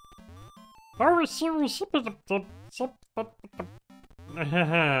 Very serious.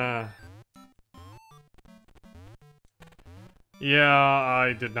 Yeah,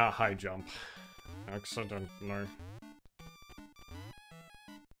 I did not high jump. Accidentally.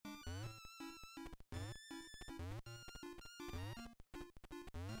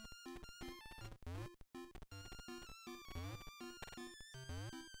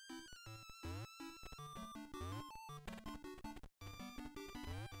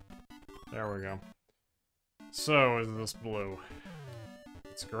 There we go. So, is this blue?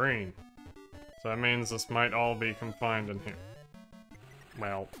 It's green. So that means this might all be confined in here.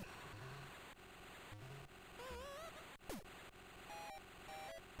 Well.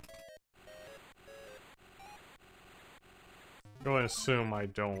 I'm going to assume I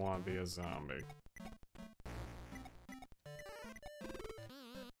don't want to be a zombie.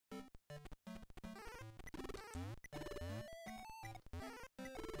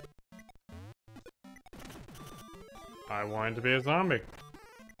 I wanted to be a zombie.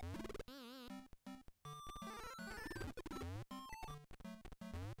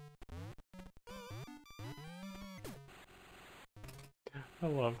 I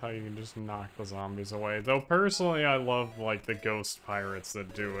love how you can just knock the zombies away. Though personally, I love like the ghost pirates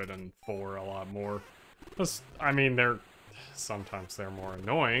that do it in 4 a lot more. Just, I mean, sometimes they're more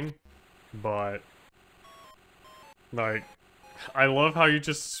annoying, but like, I love how you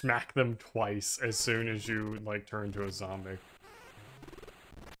just smack them twice as soon as you like turn into a zombie.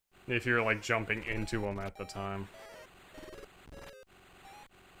 If you're like jumping into them at the time.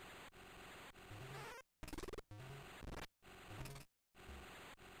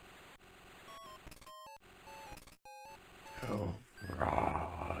 Oh,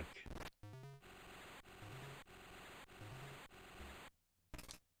 frog.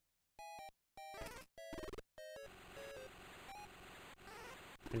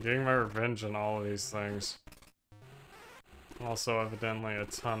 I'm getting my revenge on all of these things. Also, evidently, a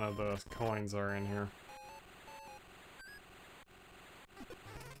ton of the coins are in here.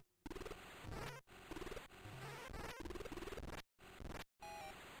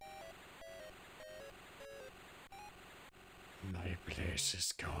 My place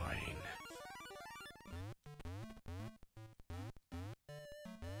is going.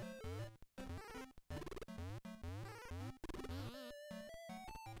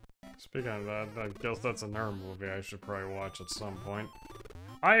 Speaking of that, I guess that's another movie I should probably watch at some point.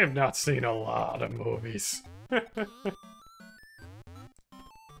 I have not seen a lot of movies.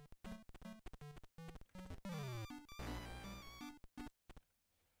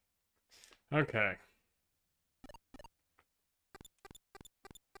 Okay.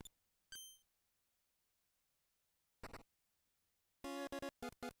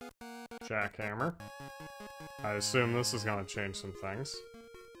 Jackhammer. I assume this is gonna change some things.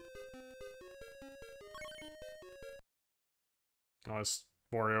 Unless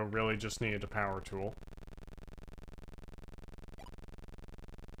Wario really just needed a power tool.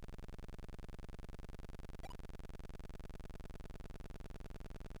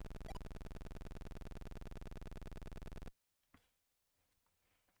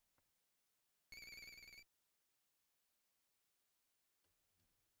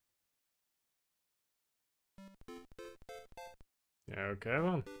 Yeah, okay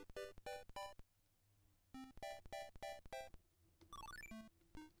then.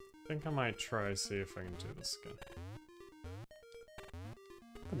 I think I might try see if I can do this again.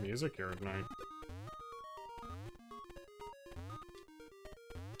 the music here at night?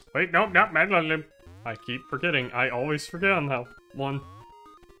 Wait, no, no, I keep forgetting. I always forget on that one.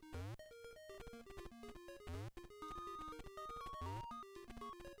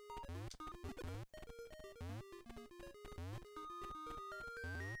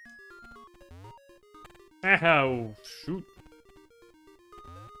 Oh, shoot.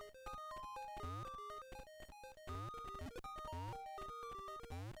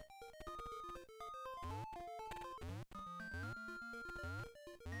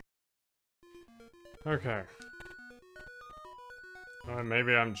 Okay.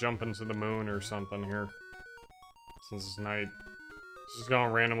 Maybe I'm jumping to the moon or something here. Since it's night. Just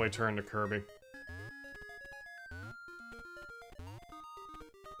gonna randomly turn to Kirby.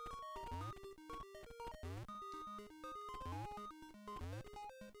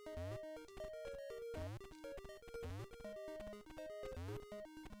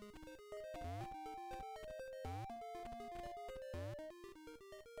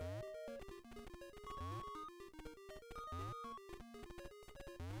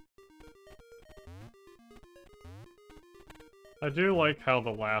 I do like how the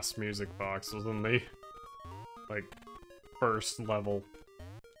last music box was in the, like, first level.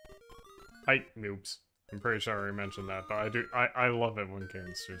 Oops. I'm pretty sure I already mentioned that, but I love it when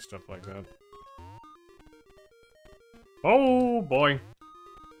games do stuff like that. Oh, boy.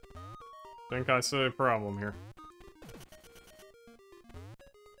 Think I see a problem here.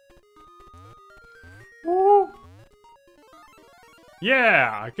 Woo!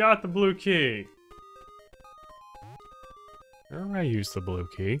 Yeah, I got the blue key. Where do I use the blue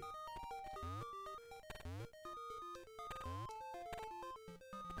key?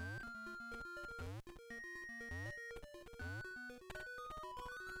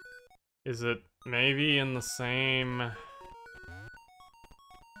 Is it maybe in the same...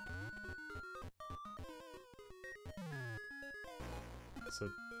 Is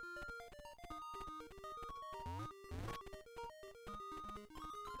it...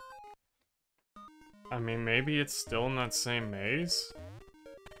 I mean, maybe it's still in that same maze?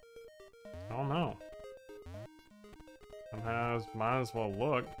 I don't know. Might as well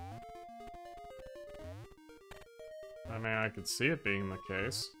look. I mean, I could see it being the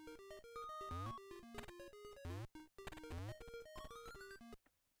case.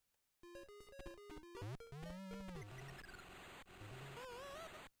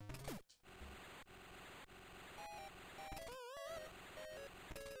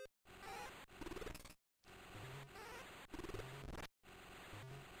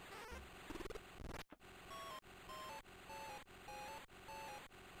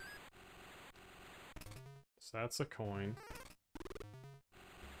 So that's a coin.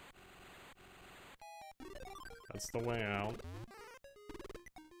 That's the way out.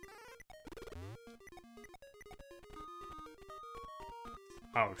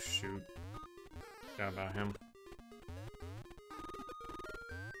 Oh, shoot. Forgot about him.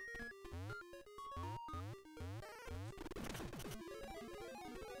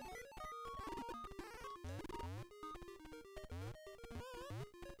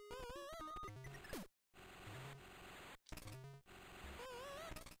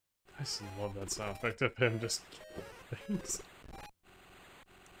 I just love that sound effect of him just things.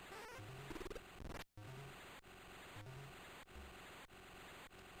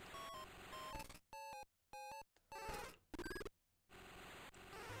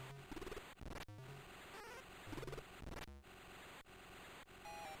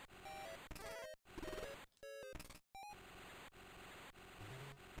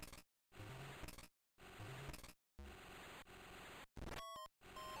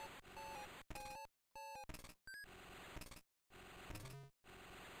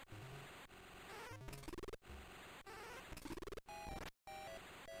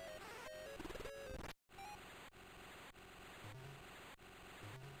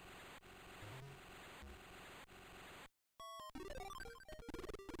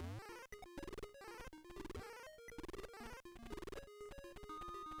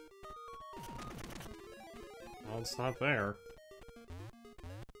 Well, it's not there.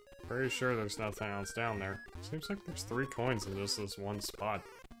 Pretty sure there's nothing else down there. Seems like there's 3 coins in just this one spot.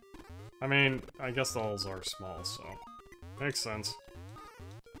 I mean, I guess the holes are small, so... Makes sense.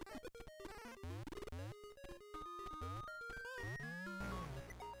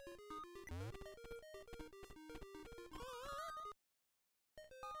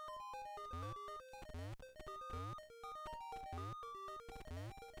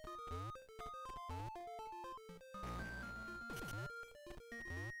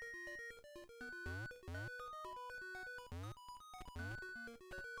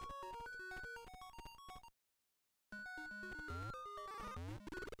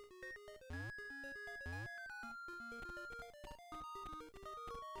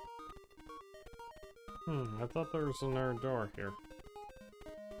 I thought there was another door here.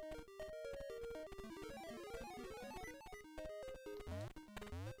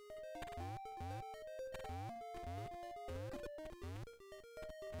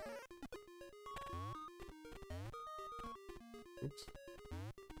 Oops.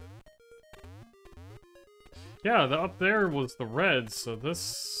 Yeah, the up there was the red, so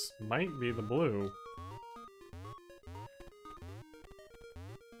this might be the blue.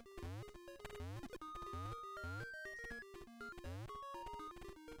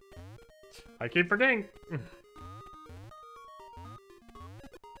 I keep forgetting.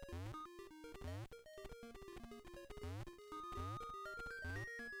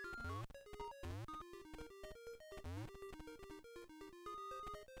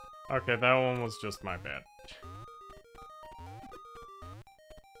 Okay, that one was just my bad.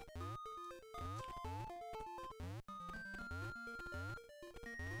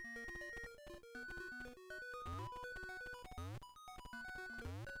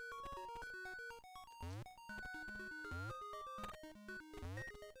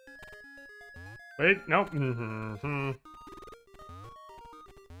 Wait, nope. Well,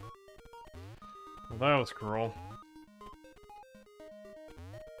 that was cruel.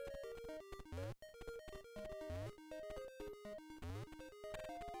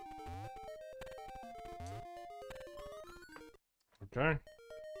 Okay.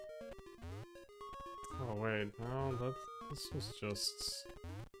 Oh wait, no, this was just...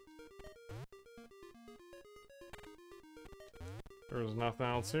 There was nothing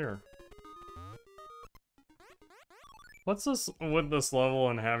else here. What's this with this level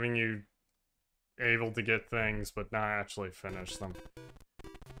and having you able to get things but not actually finish them?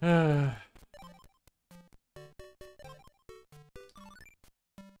 Am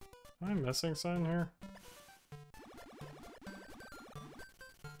I missing something here?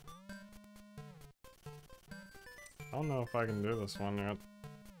 I don't know if I can do this one yet.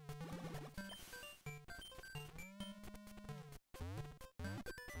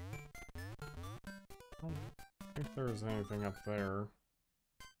 I don't think there's anything up there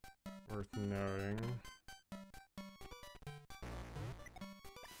worth noting.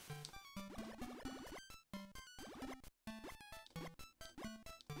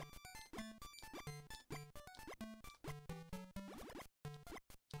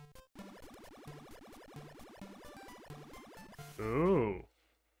 Ooh.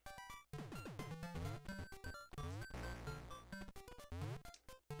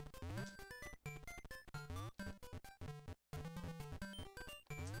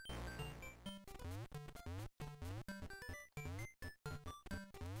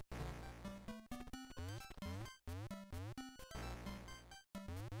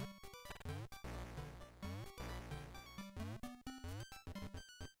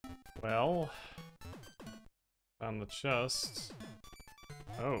 Well, found the chest.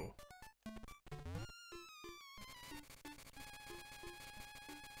 Oh.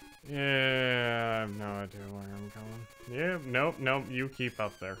 Yeah, I have no idea where I'm going. Yeah, nope, nope, you keep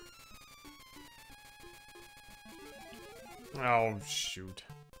up there. Oh, shoot.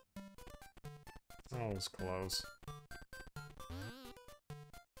 That was close.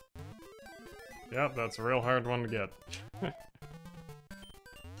 Yep, that's a real hard one to get.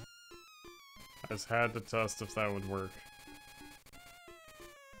 I just had to test if that would work.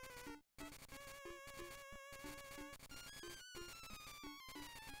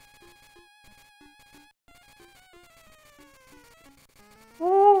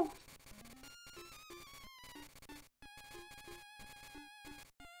 Woo!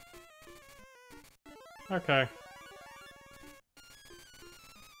 Okay.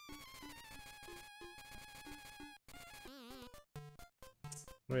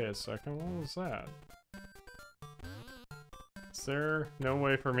 Wait a second, what was that? Is there no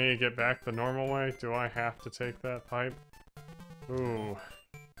way for me to get back the normal way? Do I have to take that pipe? Ooh.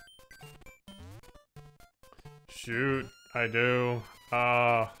 Shoot, I do.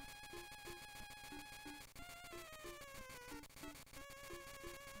 Oh,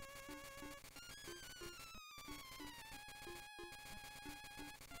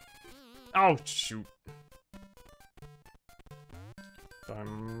 shoot. I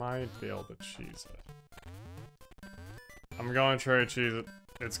might be able to cheese it. I'm gonna try to cheese it.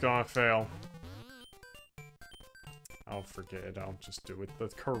 It's gonna fail. I'll forget it. I'll just do it the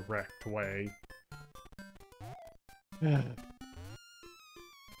correct way. That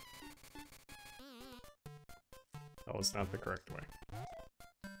was not the correct way.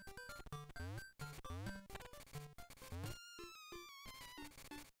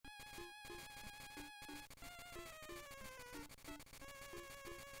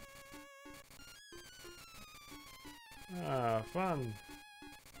 Ah, fun.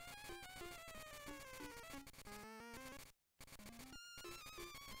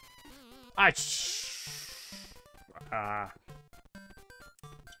 Ah.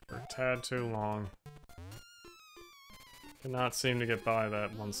 For a tad too long. Cannot seem to get by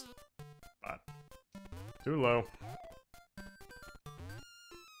that one spot. Too low.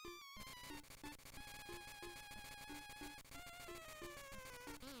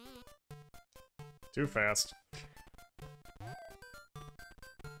 Too fast.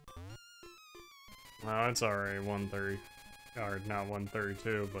 No, it's already 1:30. Or not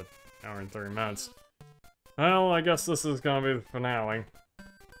 1:32, but hour and 30 minutes. Well, I guess this is gonna be the finale.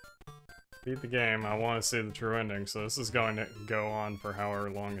 Beat the game. I want to see the true ending, so this is going to go on for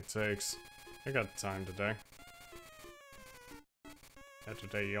however long it takes. I got time today. That's a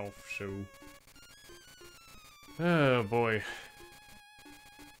day off, show. Oh boy.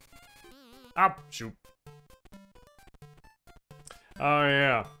 Up, shoot. Oh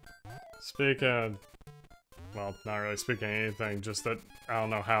yeah. Speaking, well, not really speaking anything, just that I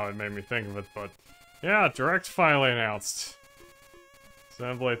don't know how it made me think of it, but yeah, Direct finally announced.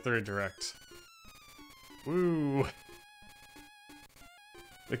 Xenoblade 3 Direct. Woo!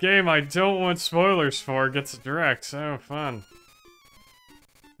 The game I don't want spoilers for gets a Direct. So fun.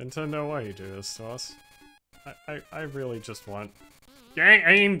 Nintendo, why you do this to us? I really just want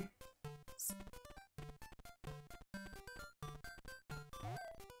game.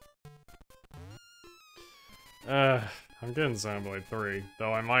 I'm getting Xenoblade 3,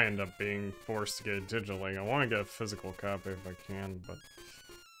 though I might end up being forced to get it digitally. I want to get a physical copy if I can, but...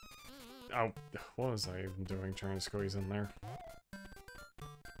 Oh, what was I even doing trying to squeeze in there?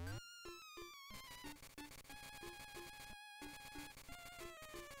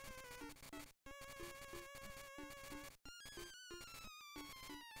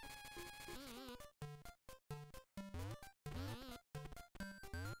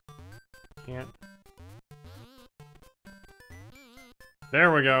 Can't.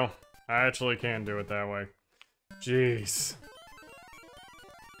 There we go. I actually can do it that way. Jeez.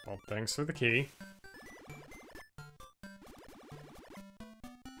 Well, thanks for the key.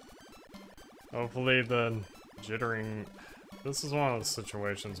 Hopefully the jittering... This is one of those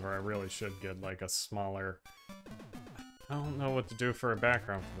situations where I really should get, like, a smaller... I don't know what to do for a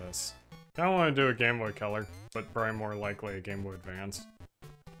background for this. I don't want to do a Game Boy Color, but probably more likely a Game Boy Advance.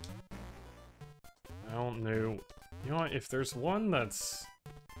 I don't know... You know what, if there's one that's...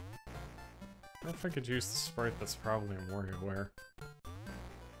 I don't know if I could use the sprite that's probably in WarioWare.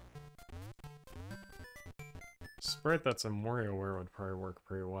 Sprite that's in WarioWare would probably work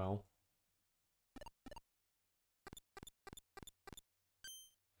pretty well.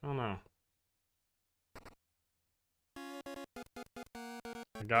 I don't know.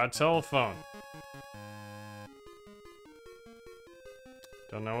 I got a telephone.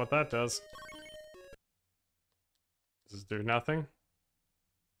 Don't know what that does. Does it do nothing?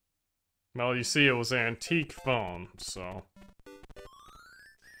 Well, you see it was an antique phone, so...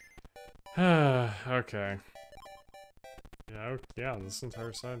 okay. Yeah, this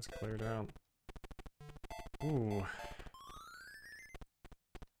entire side's cleared out. Ooh.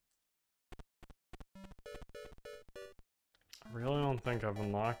 I really don't think I've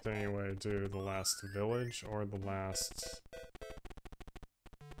unlocked any way to do the last village or the last...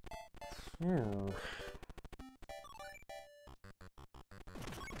 Ooh.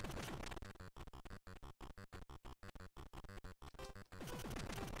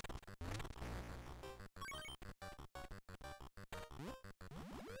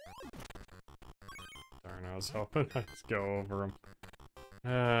 I was hoping I'd go over them.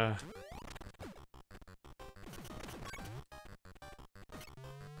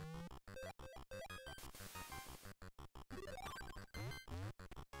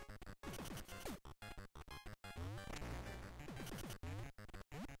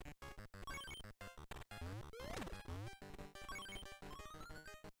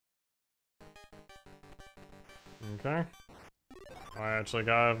 Okay. I actually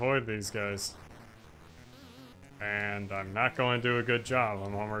gotta avoid these guys. And I'm not going to do a good job,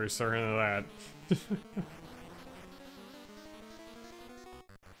 I'm already certain of that.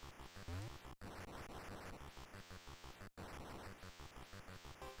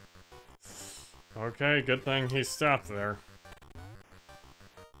 Okay, good thing he stopped there.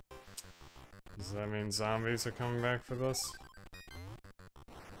 Does that mean zombies are coming back for this?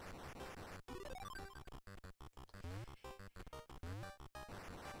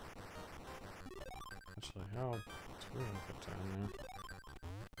 Actually, how do we get down there?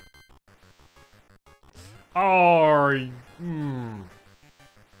 Oh,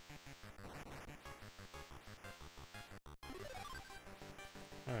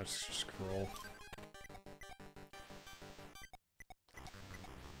 That's just cruel.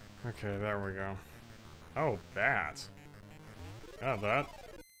 Okay, there we go. Oh, that. Yeah, that.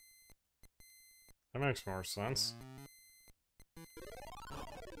 That makes more sense.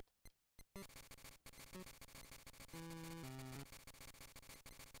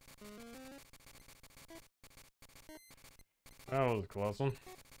 That was a close one.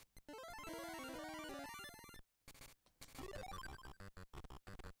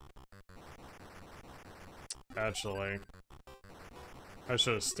 Actually, I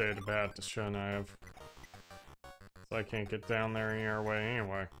should have stayed a bat, shouldn't I have? So I can't get down there any other way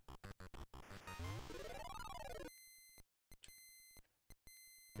anyway.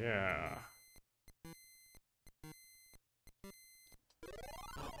 Yeah.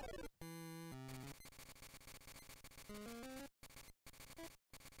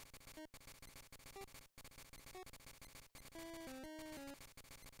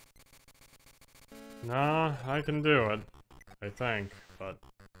 Nah, I can do it. I think, but...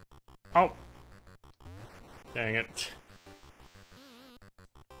 Oh! Dang it.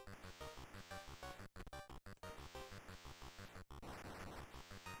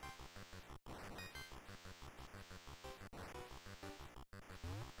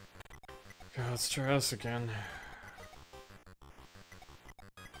 Okay, let's try this again.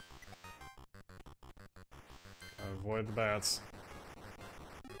 Avoid the bats.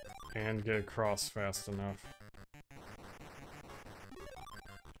 And get across fast enough.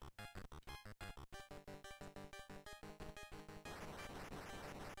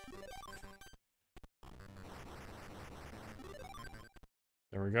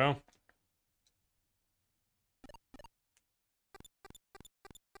 There we go.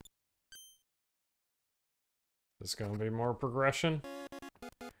 There's gonna be more progression.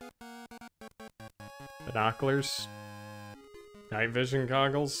 Binoculars. Night vision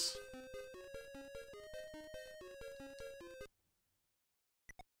goggles.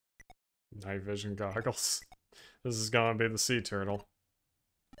 Night vision goggles. This is gonna be the sea turtle.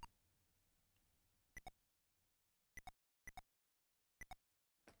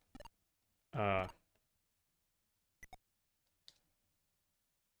 Get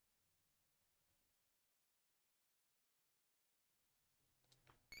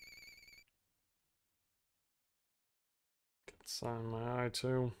some in my eye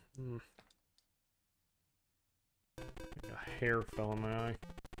too. A hair fell in my eye.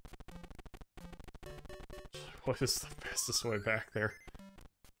 What is the fastest way back there?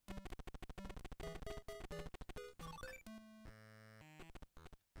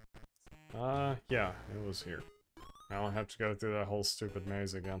 Yeah, it was here. Now I'll have to go through that whole stupid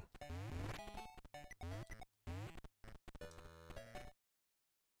maze again.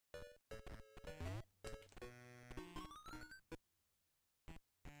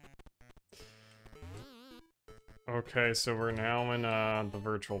 Okay, so we're now in, the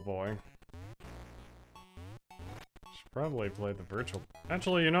Virtual Boy. Should probably play the Virtual...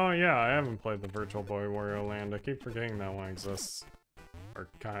 Actually, you know, yeah, I haven't played the Virtual Boy Wario Land. I keep forgetting that one exists. Or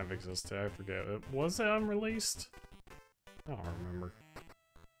kind of existed, I forget. Was it unreleased? I don't remember.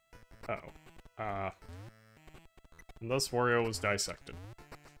 Uh-oh. And thus Wario was dissected.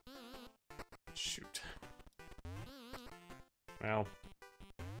 Shoot. Well.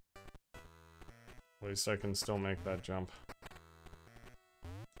 At least I can still make that jump.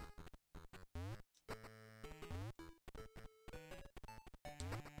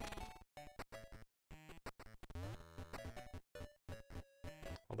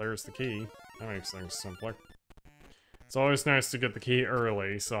 Well, there's the key. That makes things simpler. It's always nice to get the key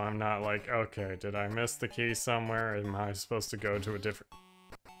early, so I'm not like, okay, did I miss the key somewhere? Am I supposed to go to a different...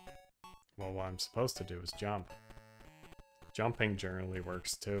 Well, what I'm supposed to do is jump. Jumping generally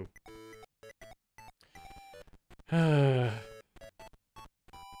works, too. Ow.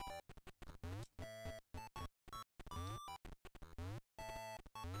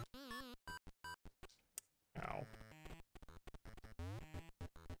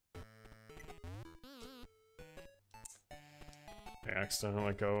 I accidentally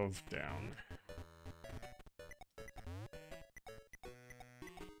let go of down.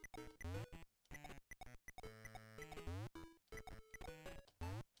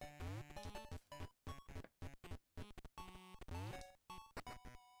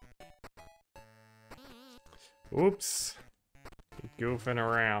 Oops. Keep goofing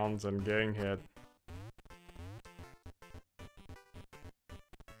around and getting hit.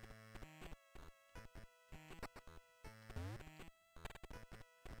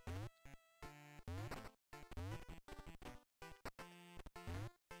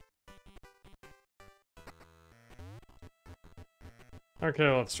 Okay,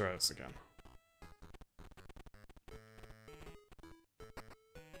 let's try this again.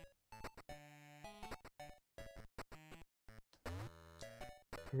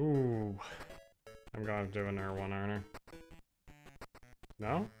 Ooh. I'm gonna do an R1, aren't I?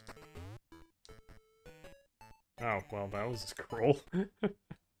 No? Oh, well, that was cruel.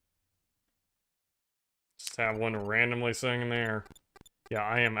 Just have one randomly sitting in there. Yeah,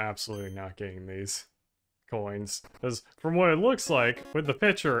 I am absolutely not getting these coins. Because from what it looks like, with the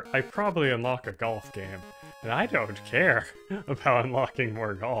picture, I probably unlock a golf game. And I don't care about unlocking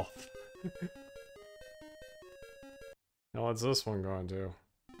more golf. Now what's this one going to do?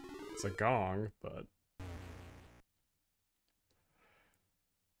 It's a gong, but...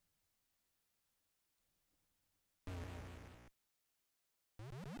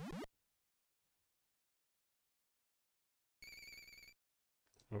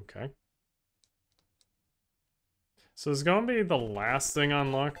 Okay. So it's gonna be the last thing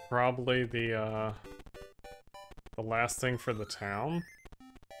unlocked, probably the last thing for the town.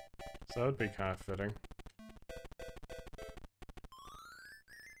 So that would be kind of fitting.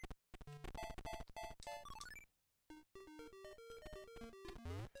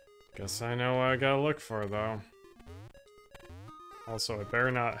 Guess I know what I gotta look for, though. Also, it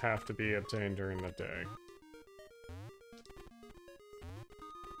better not have to be obtained during the day.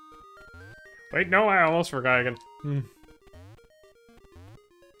 Wait, no, I almost forgot again. Yeah.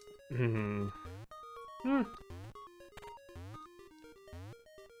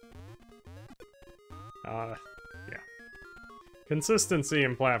 Consistency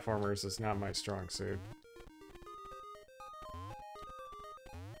in platformers is not my strong suit.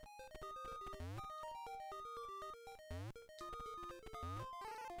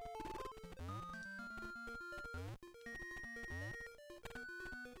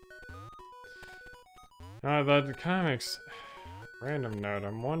 That kind of makes... Random note,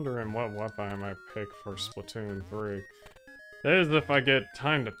 I'm wondering what weapon I might pick for Splatoon 3. That is if I get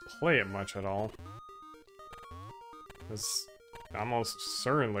time to play it much at all. It's almost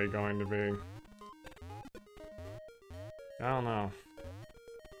certainly going to be... I don't know.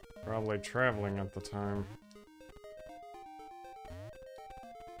 Probably traveling at the time.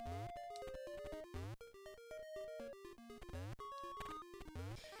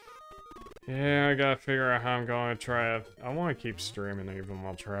 Yeah, I gotta figure out how I'm going to try it. I want to keep streaming even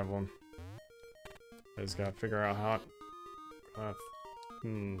while traveling. I just gotta figure out how...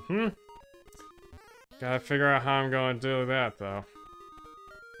 Gotta figure out how I'm going to do that, though.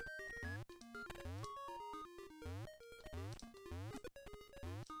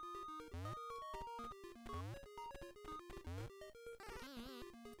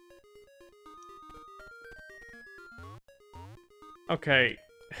 Okay.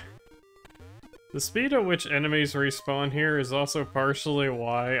 The speed at which enemies respawn here is also partially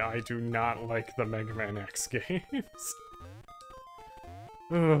why I do not like the Mega Man X games.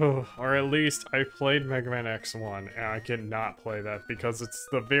 Ugh, or at least I played Mega Man X1, and I cannot play that because it's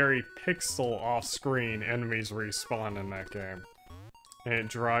the very pixel off-screen enemies respawn in that game. And it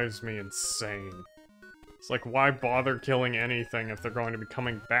drives me insane. It's like, why bother killing anything if they're going to be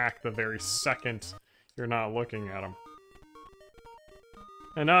coming back the very second you're not looking at them?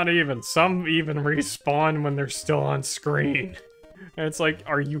 And not even. Some even respawn when they're still on screen. And it's like,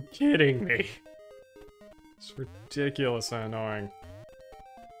 are you kidding me? It's ridiculous and annoying.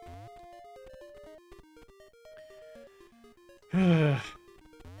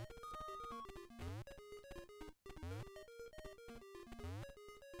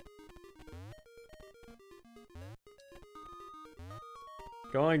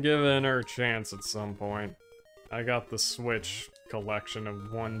 Gonna give it another chance at some point. I got the Switch collection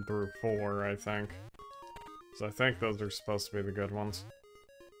of 1 through 4, I think. So I think those are supposed to be the good ones.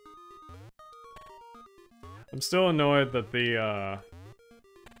 I'm still annoyed that the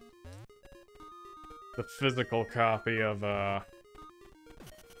physical copy of,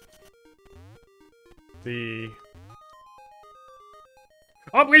 the...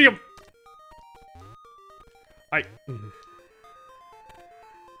 Oh, William!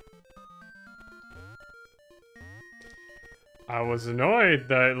 I was annoyed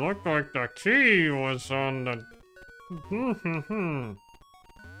that it looked like the key was on the...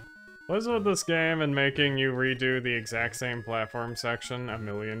 What's with this game and making you redo the exact same platform section a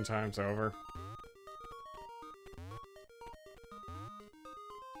million times over?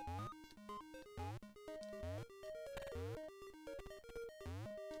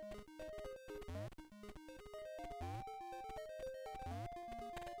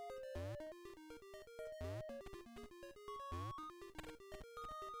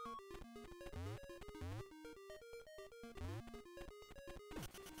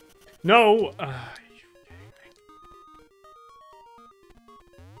 No!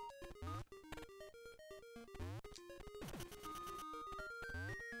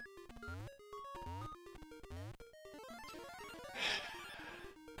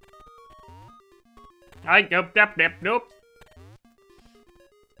 Nope.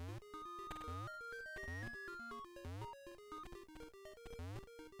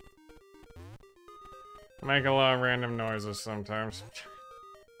 Make a lot of random noises sometimes.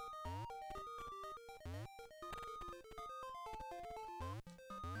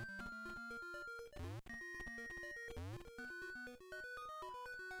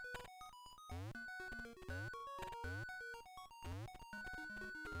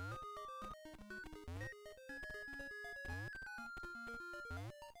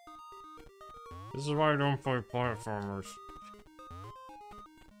 This is why I don't play platformers.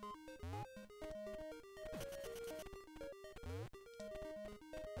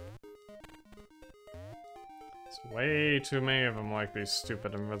 There's way too many of them like these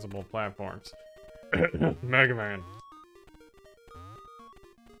stupid invisible platforms. Mega Man.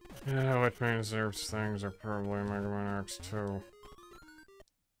 Yeah, which means those things are probably Mega Man X2.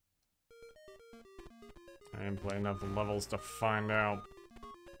 I didn't play enough levels to find out.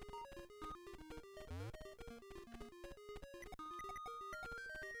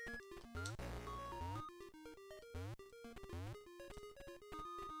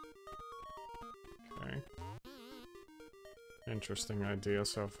 Okay. Interesting idea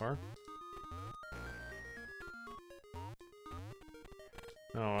so far.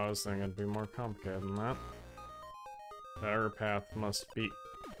 Oh, I was thinking it'd be more complicated than that. The error path must be...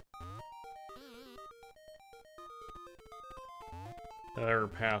 The error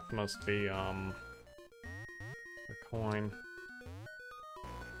path must be, a coin.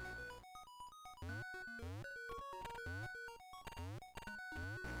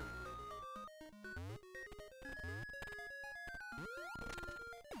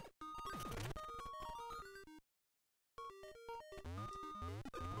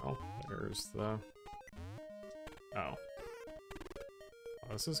 Well, there's the... Oh.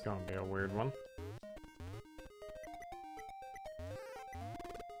 This is gonna be a weird one.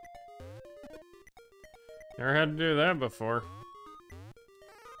 Never had to do that before.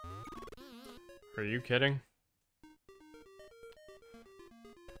 Are you kidding?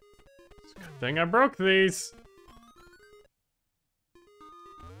 It's a good thing I broke these!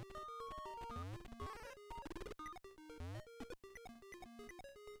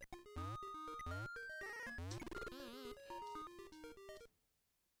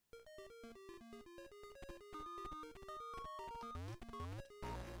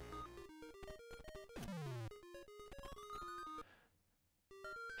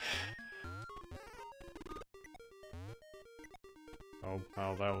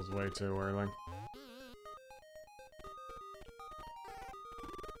 Oh, that was way too early.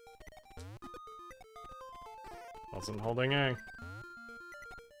 Wasn't holding A.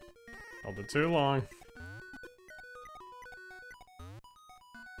 Held it too long.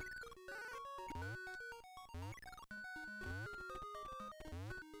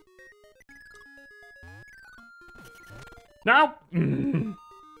 No!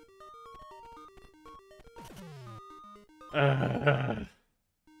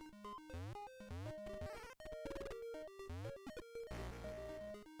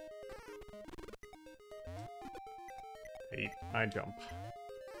 I jump.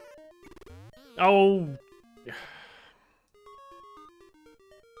 Oh!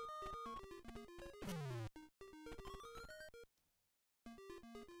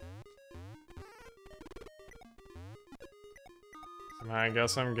 I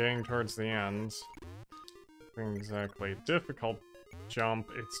guess I'm getting towards the end. Not exactly difficult jump,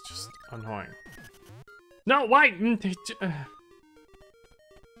 it's just annoying. No, why? Do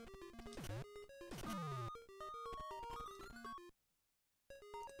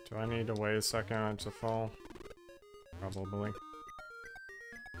I need to wait a second to fall? Probably.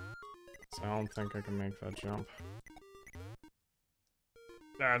 So I don't think I can make that jump.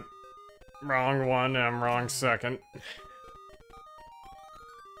 That wrong one, I'm wrong second.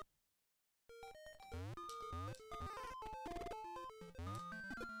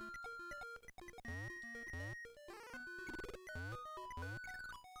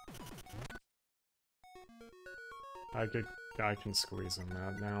 I can squeeze him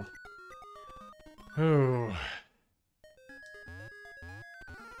out now. Ooh.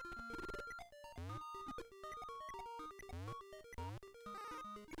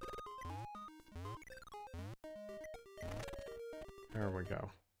 There we go.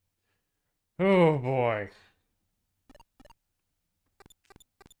 Oh boy.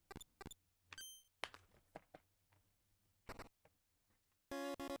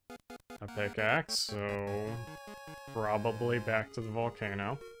 a pickaxe, so probably back to the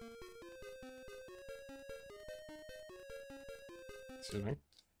volcano. Excuse me.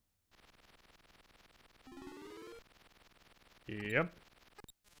 Yep.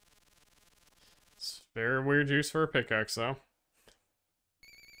 It's very weird use for a pickaxe, though.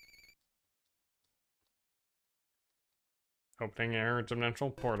 Opening an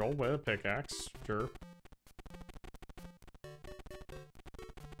interdimensional portal with a pickaxe, sure.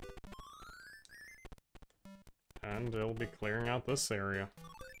 And it'll be clearing out this area.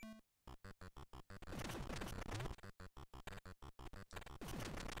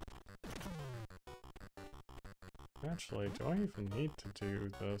 Actually, do I even need to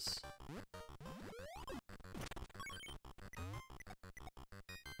do this?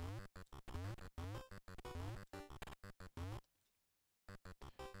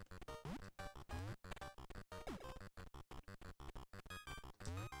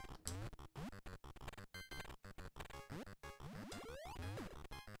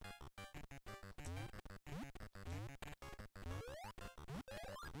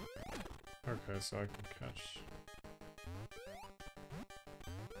 Okay, so I can catch.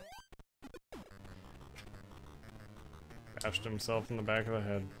 Bashed himself in the back of the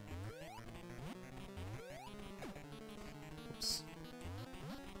head. Oops.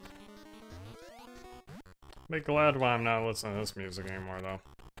 Be glad when I'm not listening to this music anymore, though.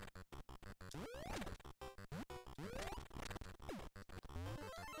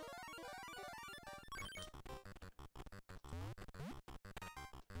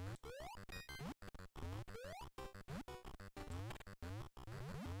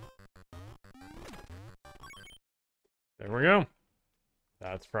 There we go.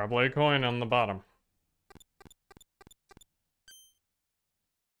 That's probably a coin on the bottom.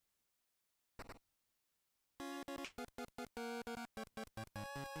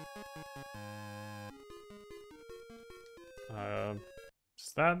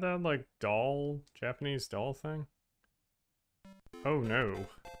 Is that like doll, Japanese doll thing? Oh no.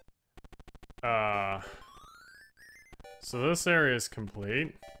 So this area is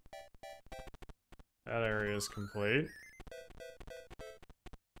complete. That area is complete.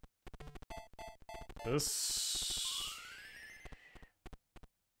 This...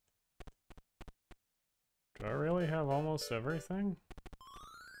 Do I really have almost everything?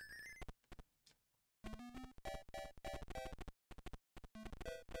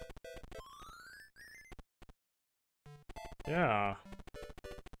 Yeah.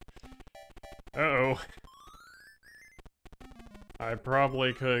 Uh-oh. I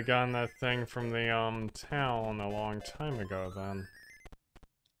probably could have gotten that thing from the, town a long time ago, then.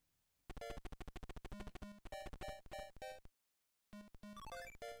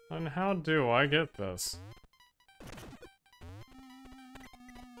 And how do I get this?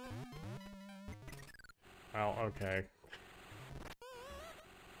 Well, okay.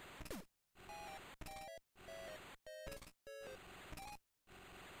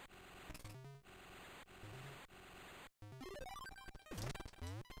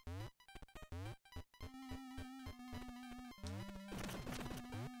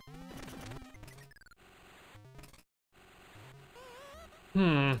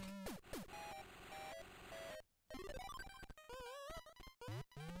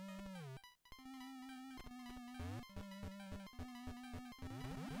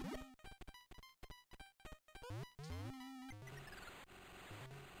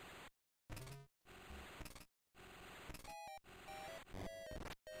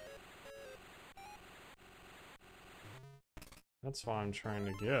 That's what I'm trying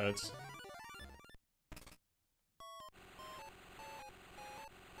to get.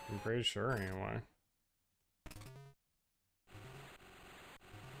 I'm pretty sure, anyway.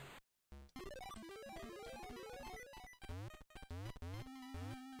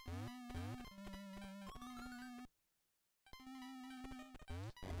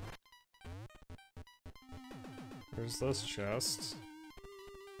 There's this chest.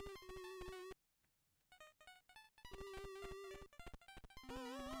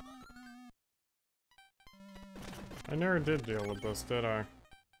 I never did deal with this, did I?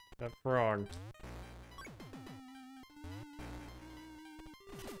 That frog.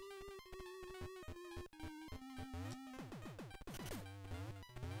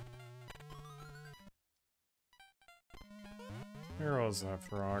 Where was that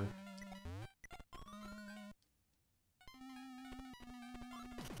frog?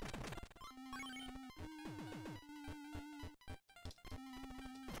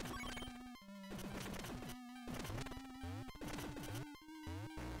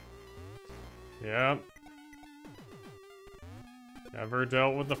 Yep. Never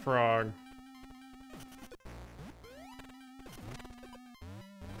dealt with the frog.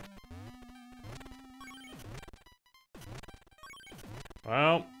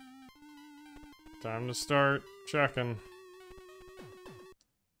 Well, time to start checking.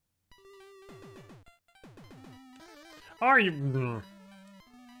 Are you?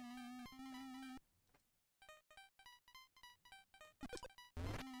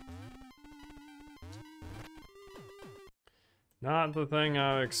 Not the thing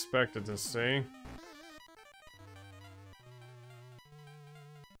I expected to see.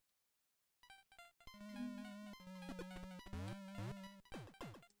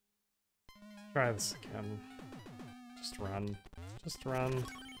 Try this again. Just run. Just run.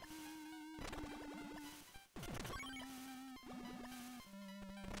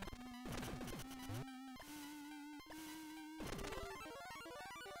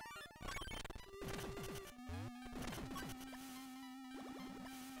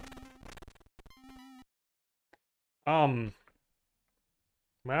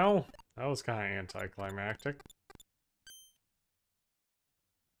 Well, that was kind of anticlimactic.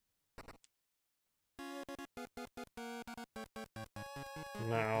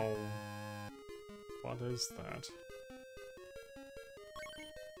 Now, what is that?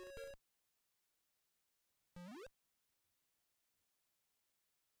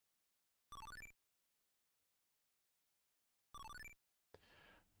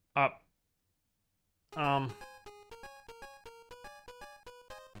 Up.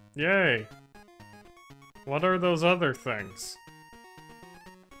 Yay! What are those other things?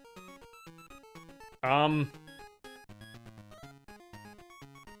 There's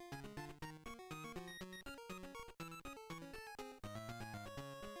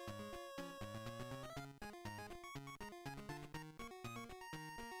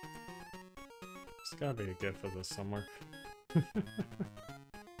gotta be a GIF of this somewhere.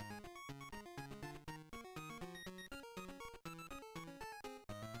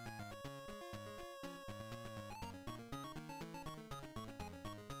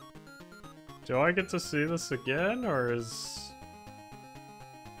 Do I get to see this again, or is...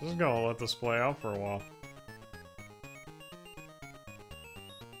 Just gonna let this play out for a while.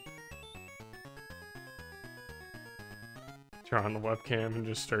 Turn on the webcam and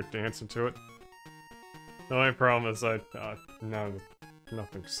just start dancing to it. The only problem is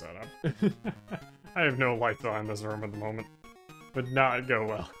nothing's set up. I have no lights on in this room at the moment. Would not go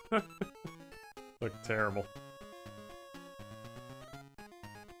well. Look terrible.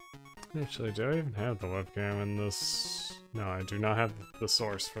 Actually, do I even have the webcam in this? No, I do not have the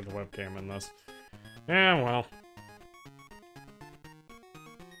source for the webcam in this. Yeah, well.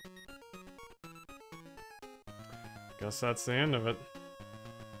 Guess that's the end of it.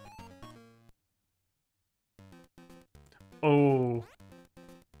 Oh.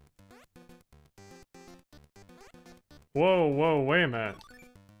 Whoa, whoa, wait a minute.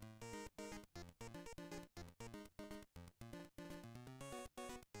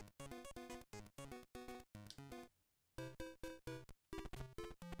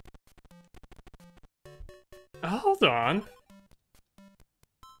 Hold on.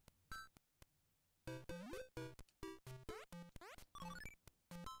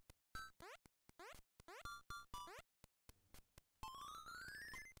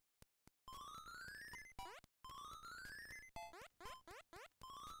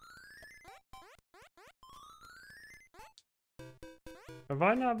 Have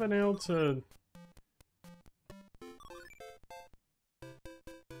I not been able to...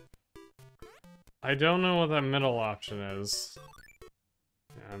 I don't know what that middle option is.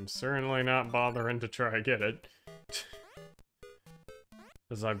 I'm certainly not bothering to try to get it.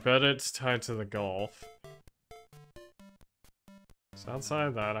 Because I bet it's tied to the golf. So outside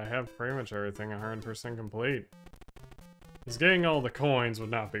of that, I have pretty much everything 100% complete. Because getting all the coins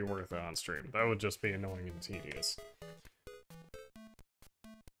would not be worth it on stream. That would just be annoying and tedious.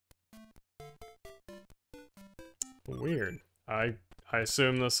 Weird. I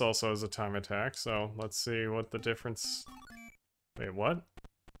assume this also is a time attack, so let's see what the difference... Wait, what?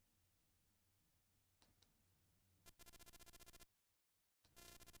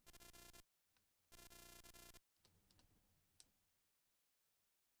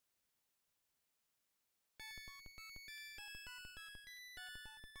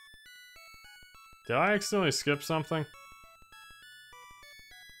 Did I accidentally skip something?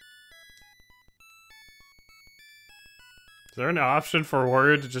 Is there an option for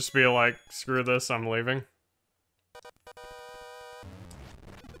Wario to just be like, screw this, I'm leaving?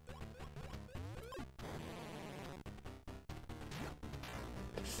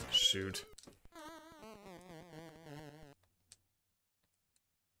 Shoot.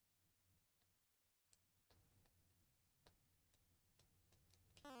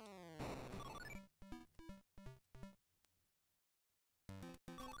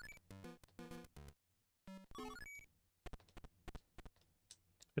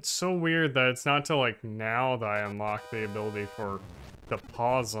 It's so weird that it's not till like now that I unlock the ability for the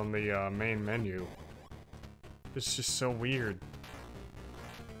pause on the main menu. It's just so weird.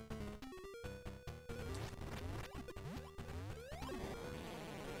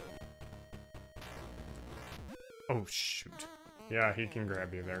 Oh shoot. Yeah, he can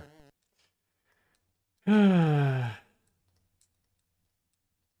grab you there.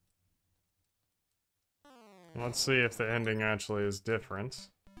 Let's see if the ending actually is different.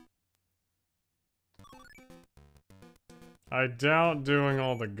 I doubt doing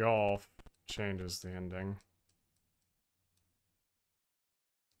all the golf changes the ending.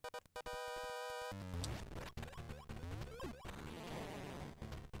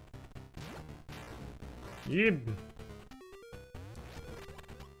 Yep.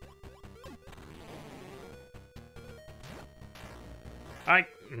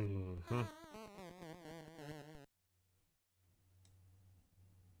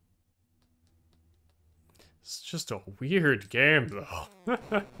 It's just a weird game, though.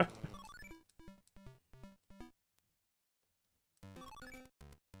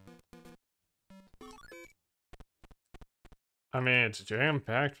 I mean, it's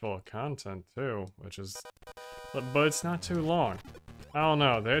jam-packed full of content, too, which is... But it's not too long. I don't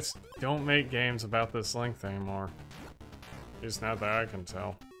know, they just don't make games about this length anymore. At least not that I can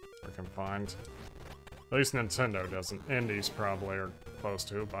tell, or can find. At least Nintendo doesn't. Indies probably are close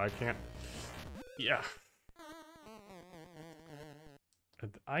to, but I can't... Yeah.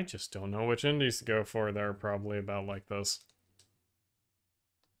 I just don't know which indies to go for that are probably about like this.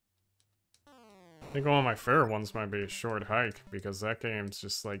 I think one of my favorite ones might be a Short Hike, because that game's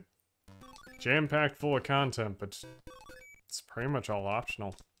just like jam-packed full of content, but it's pretty much all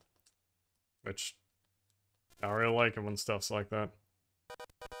optional. Which, I really like it when stuff's like that.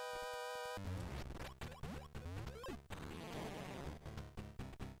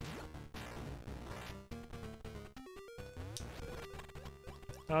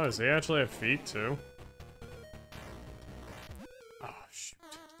 Oh, does he actually have feet too? Oh, shoot.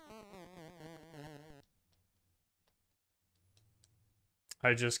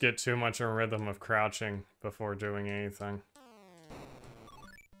 I just get too much a rhythm of crouching before doing anything.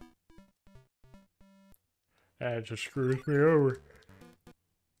 That just screws me over.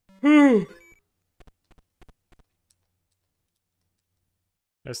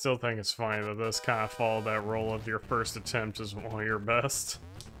 I still think it's funny that this kind of followed that role of your first attempt is one of your best.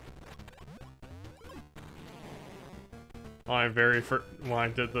 When I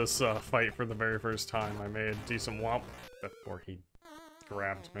did this fight for the very first time, I made a decent whomp before he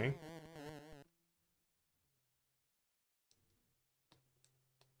grabbed me.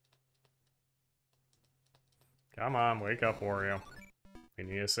 Come on, wake up, Wario. We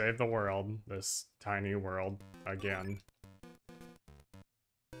need to save the world, this tiny world, again.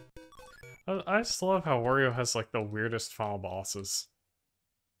 I just love how Wario has, like, the weirdest final bosses.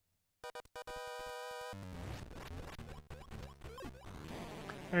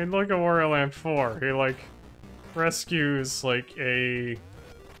 I mean, look at Wario Land 4. He, like, rescues, like, a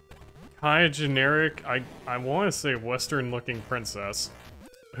kind of generic, I want to say Western-looking princess,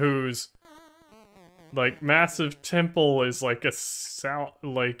 whose, like, massive temple is, like, a South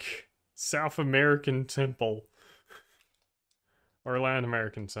American temple. Or Latin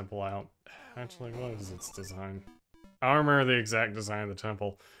American temple out. Actually, what is its design? I don't remember the exact design of the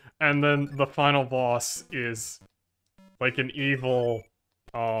temple. And then the final boss is like an evil,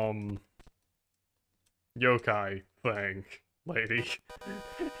 yokai thing, lady.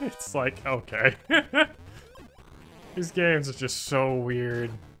 It's like, okay. These games are just so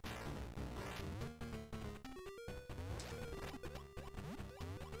weird.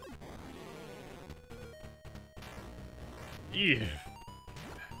 Yeah.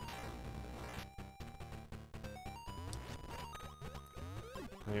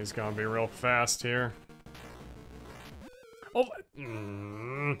 He's gonna be real fast here. Oh!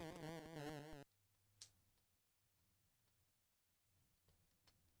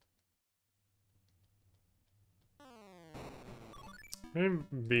 Maybe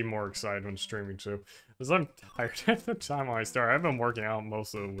be more excited when streaming too. Because I'm tired at the time when I start. I've been working out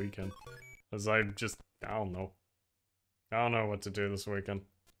most of the weekend. Because I don't know. I don't know what to do this weekend.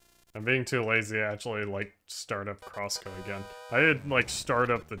 I'm being too lazy to actually, like, start up CrossCo again. I did, like, start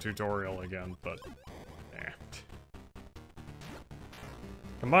up the tutorial again, but... eh.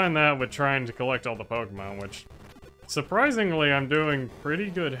 Combine that with trying to collect all the Pokemon, which... surprisingly, I'm doing pretty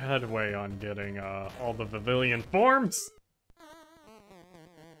good headway on getting, all the Pavilion forms!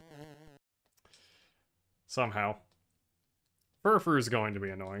 Somehow. Furfur's going to be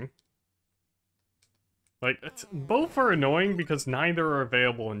annoying. Like, both are annoying because neither are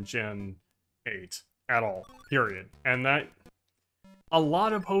available in Gen 8 at all, period. And that, a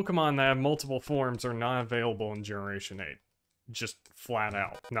lot of Pokemon that have multiple forms are not available in Generation 8. Just flat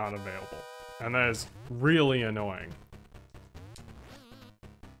out not available. And that is really annoying.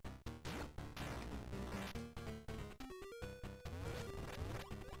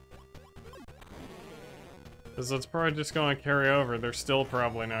 Because it's probably just going to carry over. They're still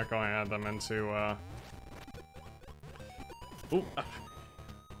probably not going to add them into, Ooh. I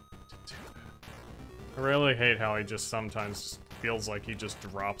really hate how he just sometimes feels like he just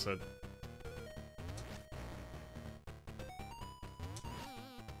drops it.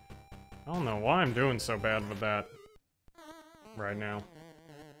 I don't know why I'm doing so bad with that right now.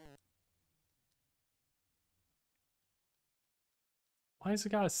 Why has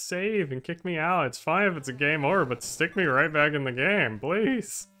it gotta save and kick me out? It's fine if it's a game over, but stick me right back in the game,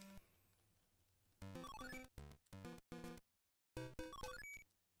 please.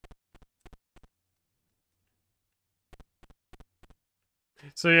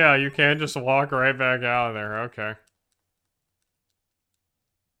 So yeah, you can't just walk right back out of there, okay.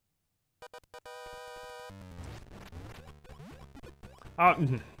 Oh,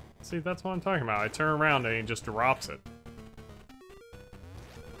 see, that's what I'm talking about. I turn around and he just drops it.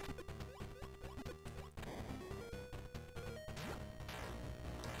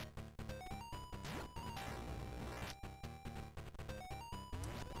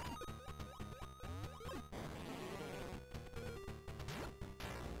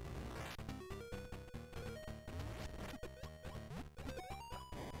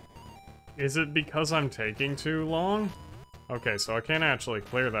 Is it because I'm taking too long? Okay, so I can't actually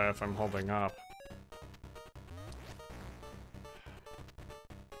clear that if I'm holding up.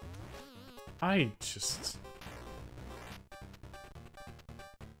 I just...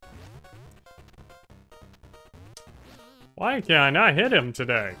 Why can't I not hit him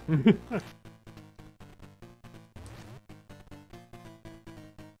today?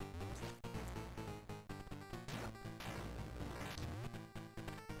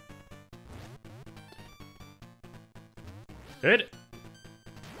 Hit it!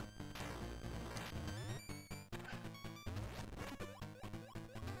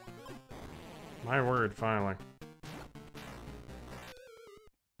 My word, finally.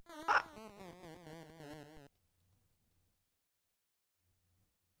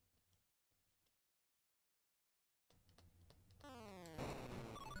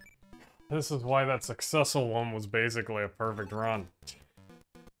 This is why that successful one was basically a perfect run.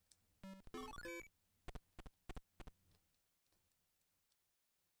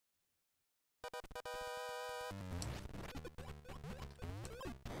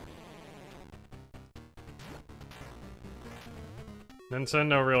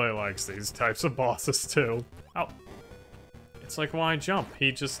 Nintendo really likes these types of bosses too. Oh. It's like when I jump,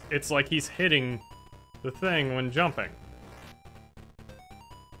 it's like he's hitting the thing when jumping.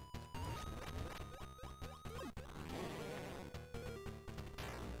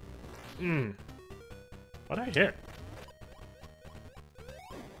 What'd I hit?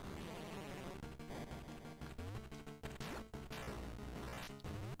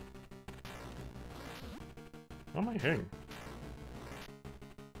 What am I hitting?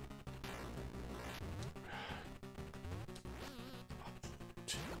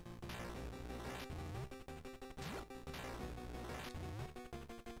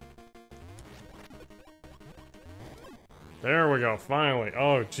 There we go, finally.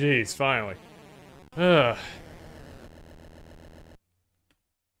 Oh, jeez, finally. Ugh.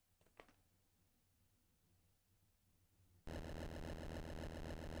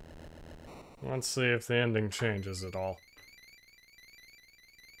 Let's see if the ending changes at all.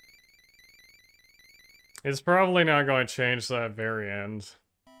 It's probably not going to change that very end.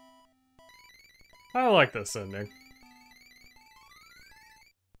 I like this ending.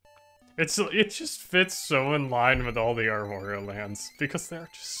 It just fits so in line with all the Wario lands because they're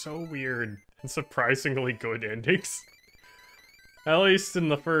just so weird and surprisingly good endings. At least in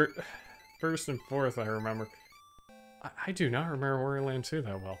the first and fourth, I remember. I do not remember Wario Land 2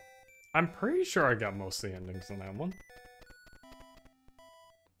 that well. I'm pretty sure I got most of the endings in that one.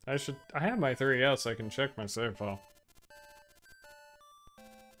 I have my 3DS, I can check my save file.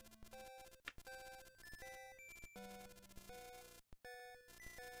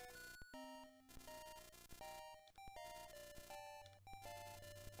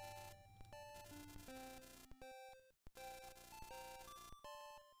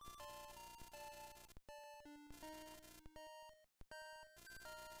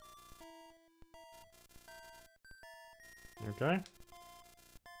 Okay.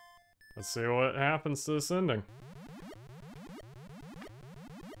 Let's see what happens to this ending.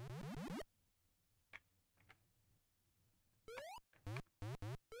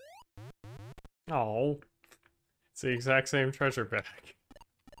 Oh, it's the exact same treasure bag.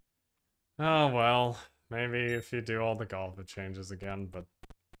 Oh well, maybe if you do all the golf it changes again, but...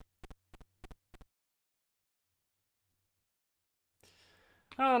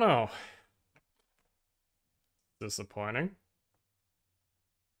 I don't know. Disappointing.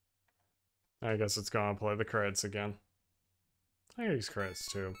 I guess it's gonna play the credits again. I use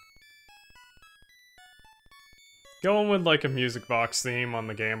credits too. Going with like a music box theme on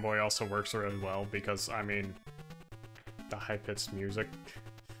the Game Boy also works really well because, I mean, the high-pitched music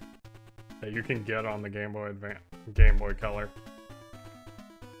that you can get on the Game Boy Color.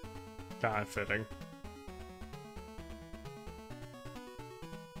 Kinda fitting.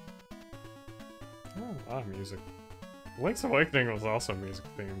 Oh, a lot of music. Link's Awakening was also music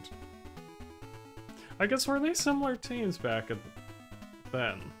themed. I guess were they similar teams back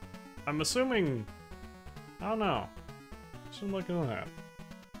then? I'm assuming... I don't know. Should look into that.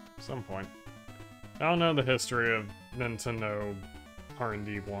 At some point. I don't know the history of Nintendo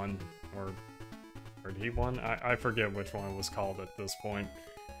R&D 1 or D1? I forget which one it was called at this point.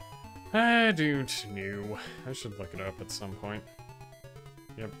 I don't know. I should look it up at some point.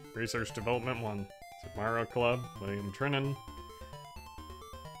 Yep, Research Development 1. Super Mario Club, William Trinan.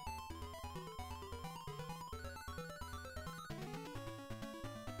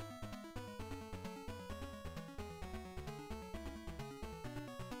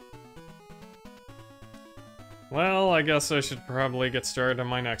 Well, I guess I should probably get started on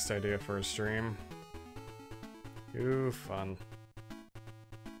my next idea for a stream. Ooh, fun.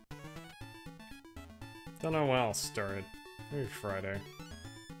 Don't know when I'll start. Maybe Friday.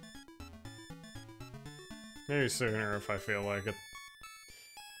 Maybe sooner if I feel like it.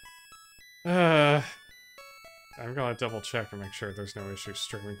 I'm gonna double check to make sure there's no issues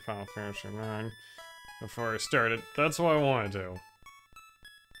streaming Final Fantasy IX before I start it. That's what I want to do.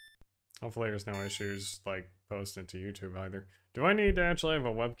 Hopefully there's no issues, like, posting to YouTube either. Do I need to actually have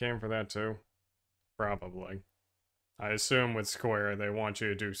a webcam for that too? Probably. I assume with Square they want you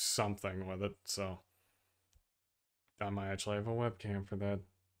to do something with it, so... I might actually have a webcam for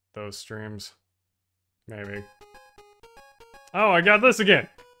those streams. Maybe. Oh, I got this again!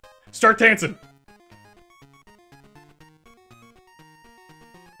 Start dancing!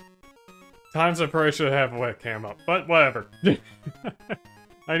 Times I probably should have a webcam up, but whatever.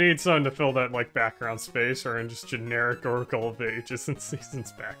 I need something to fill that, like, background space, or in just generic Oracle of Ages and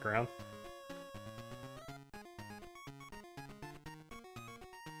Seasons background.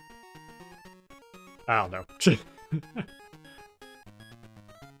 I don't know.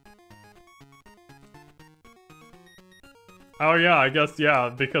 Oh yeah, I guess, yeah,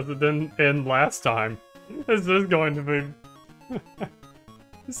 because it didn't end last time. Is this going to be...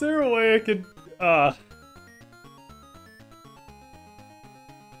 Is there a way I could,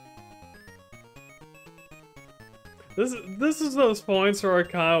 This is those points where I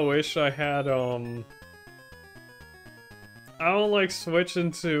kinda wish I had, I don't like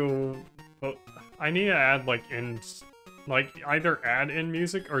switching to... I need to add, like, either add in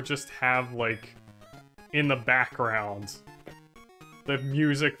music or just have, like, in the background, the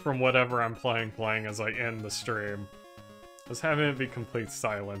music from whatever I'm playing as I end the stream. Just having it be complete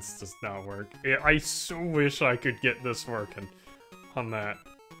silence does not work. I so wish I could get this working on that.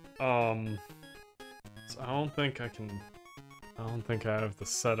 So I don't think I can... I don't think I have the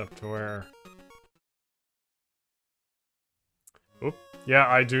setup to where... Oop. Yeah,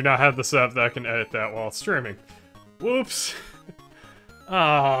 I do not have the setup that I can edit that while streaming. Whoops!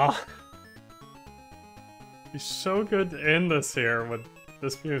 Ah. It'd be so good to end this here with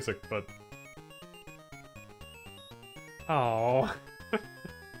this music, but... Oh.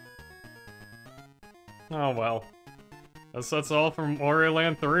 Oh well. Guess that's all from Wario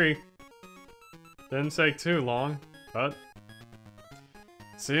Land 3. Didn't take too long, but...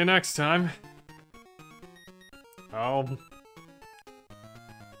 See you next time. I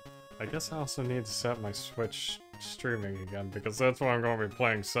guess I also need to set my Switch streaming again, because that's what I'm going to be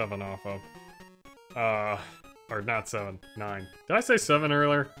playing 7 off of. Or not 7, 9. Did I say 7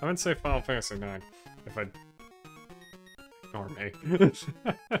 earlier? I meant to say Final Fantasy 9. If I... Ignore me.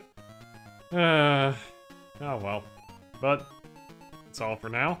 Oh well. But, that's all for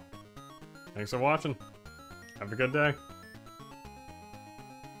now. Thanks for watching. Have a good day.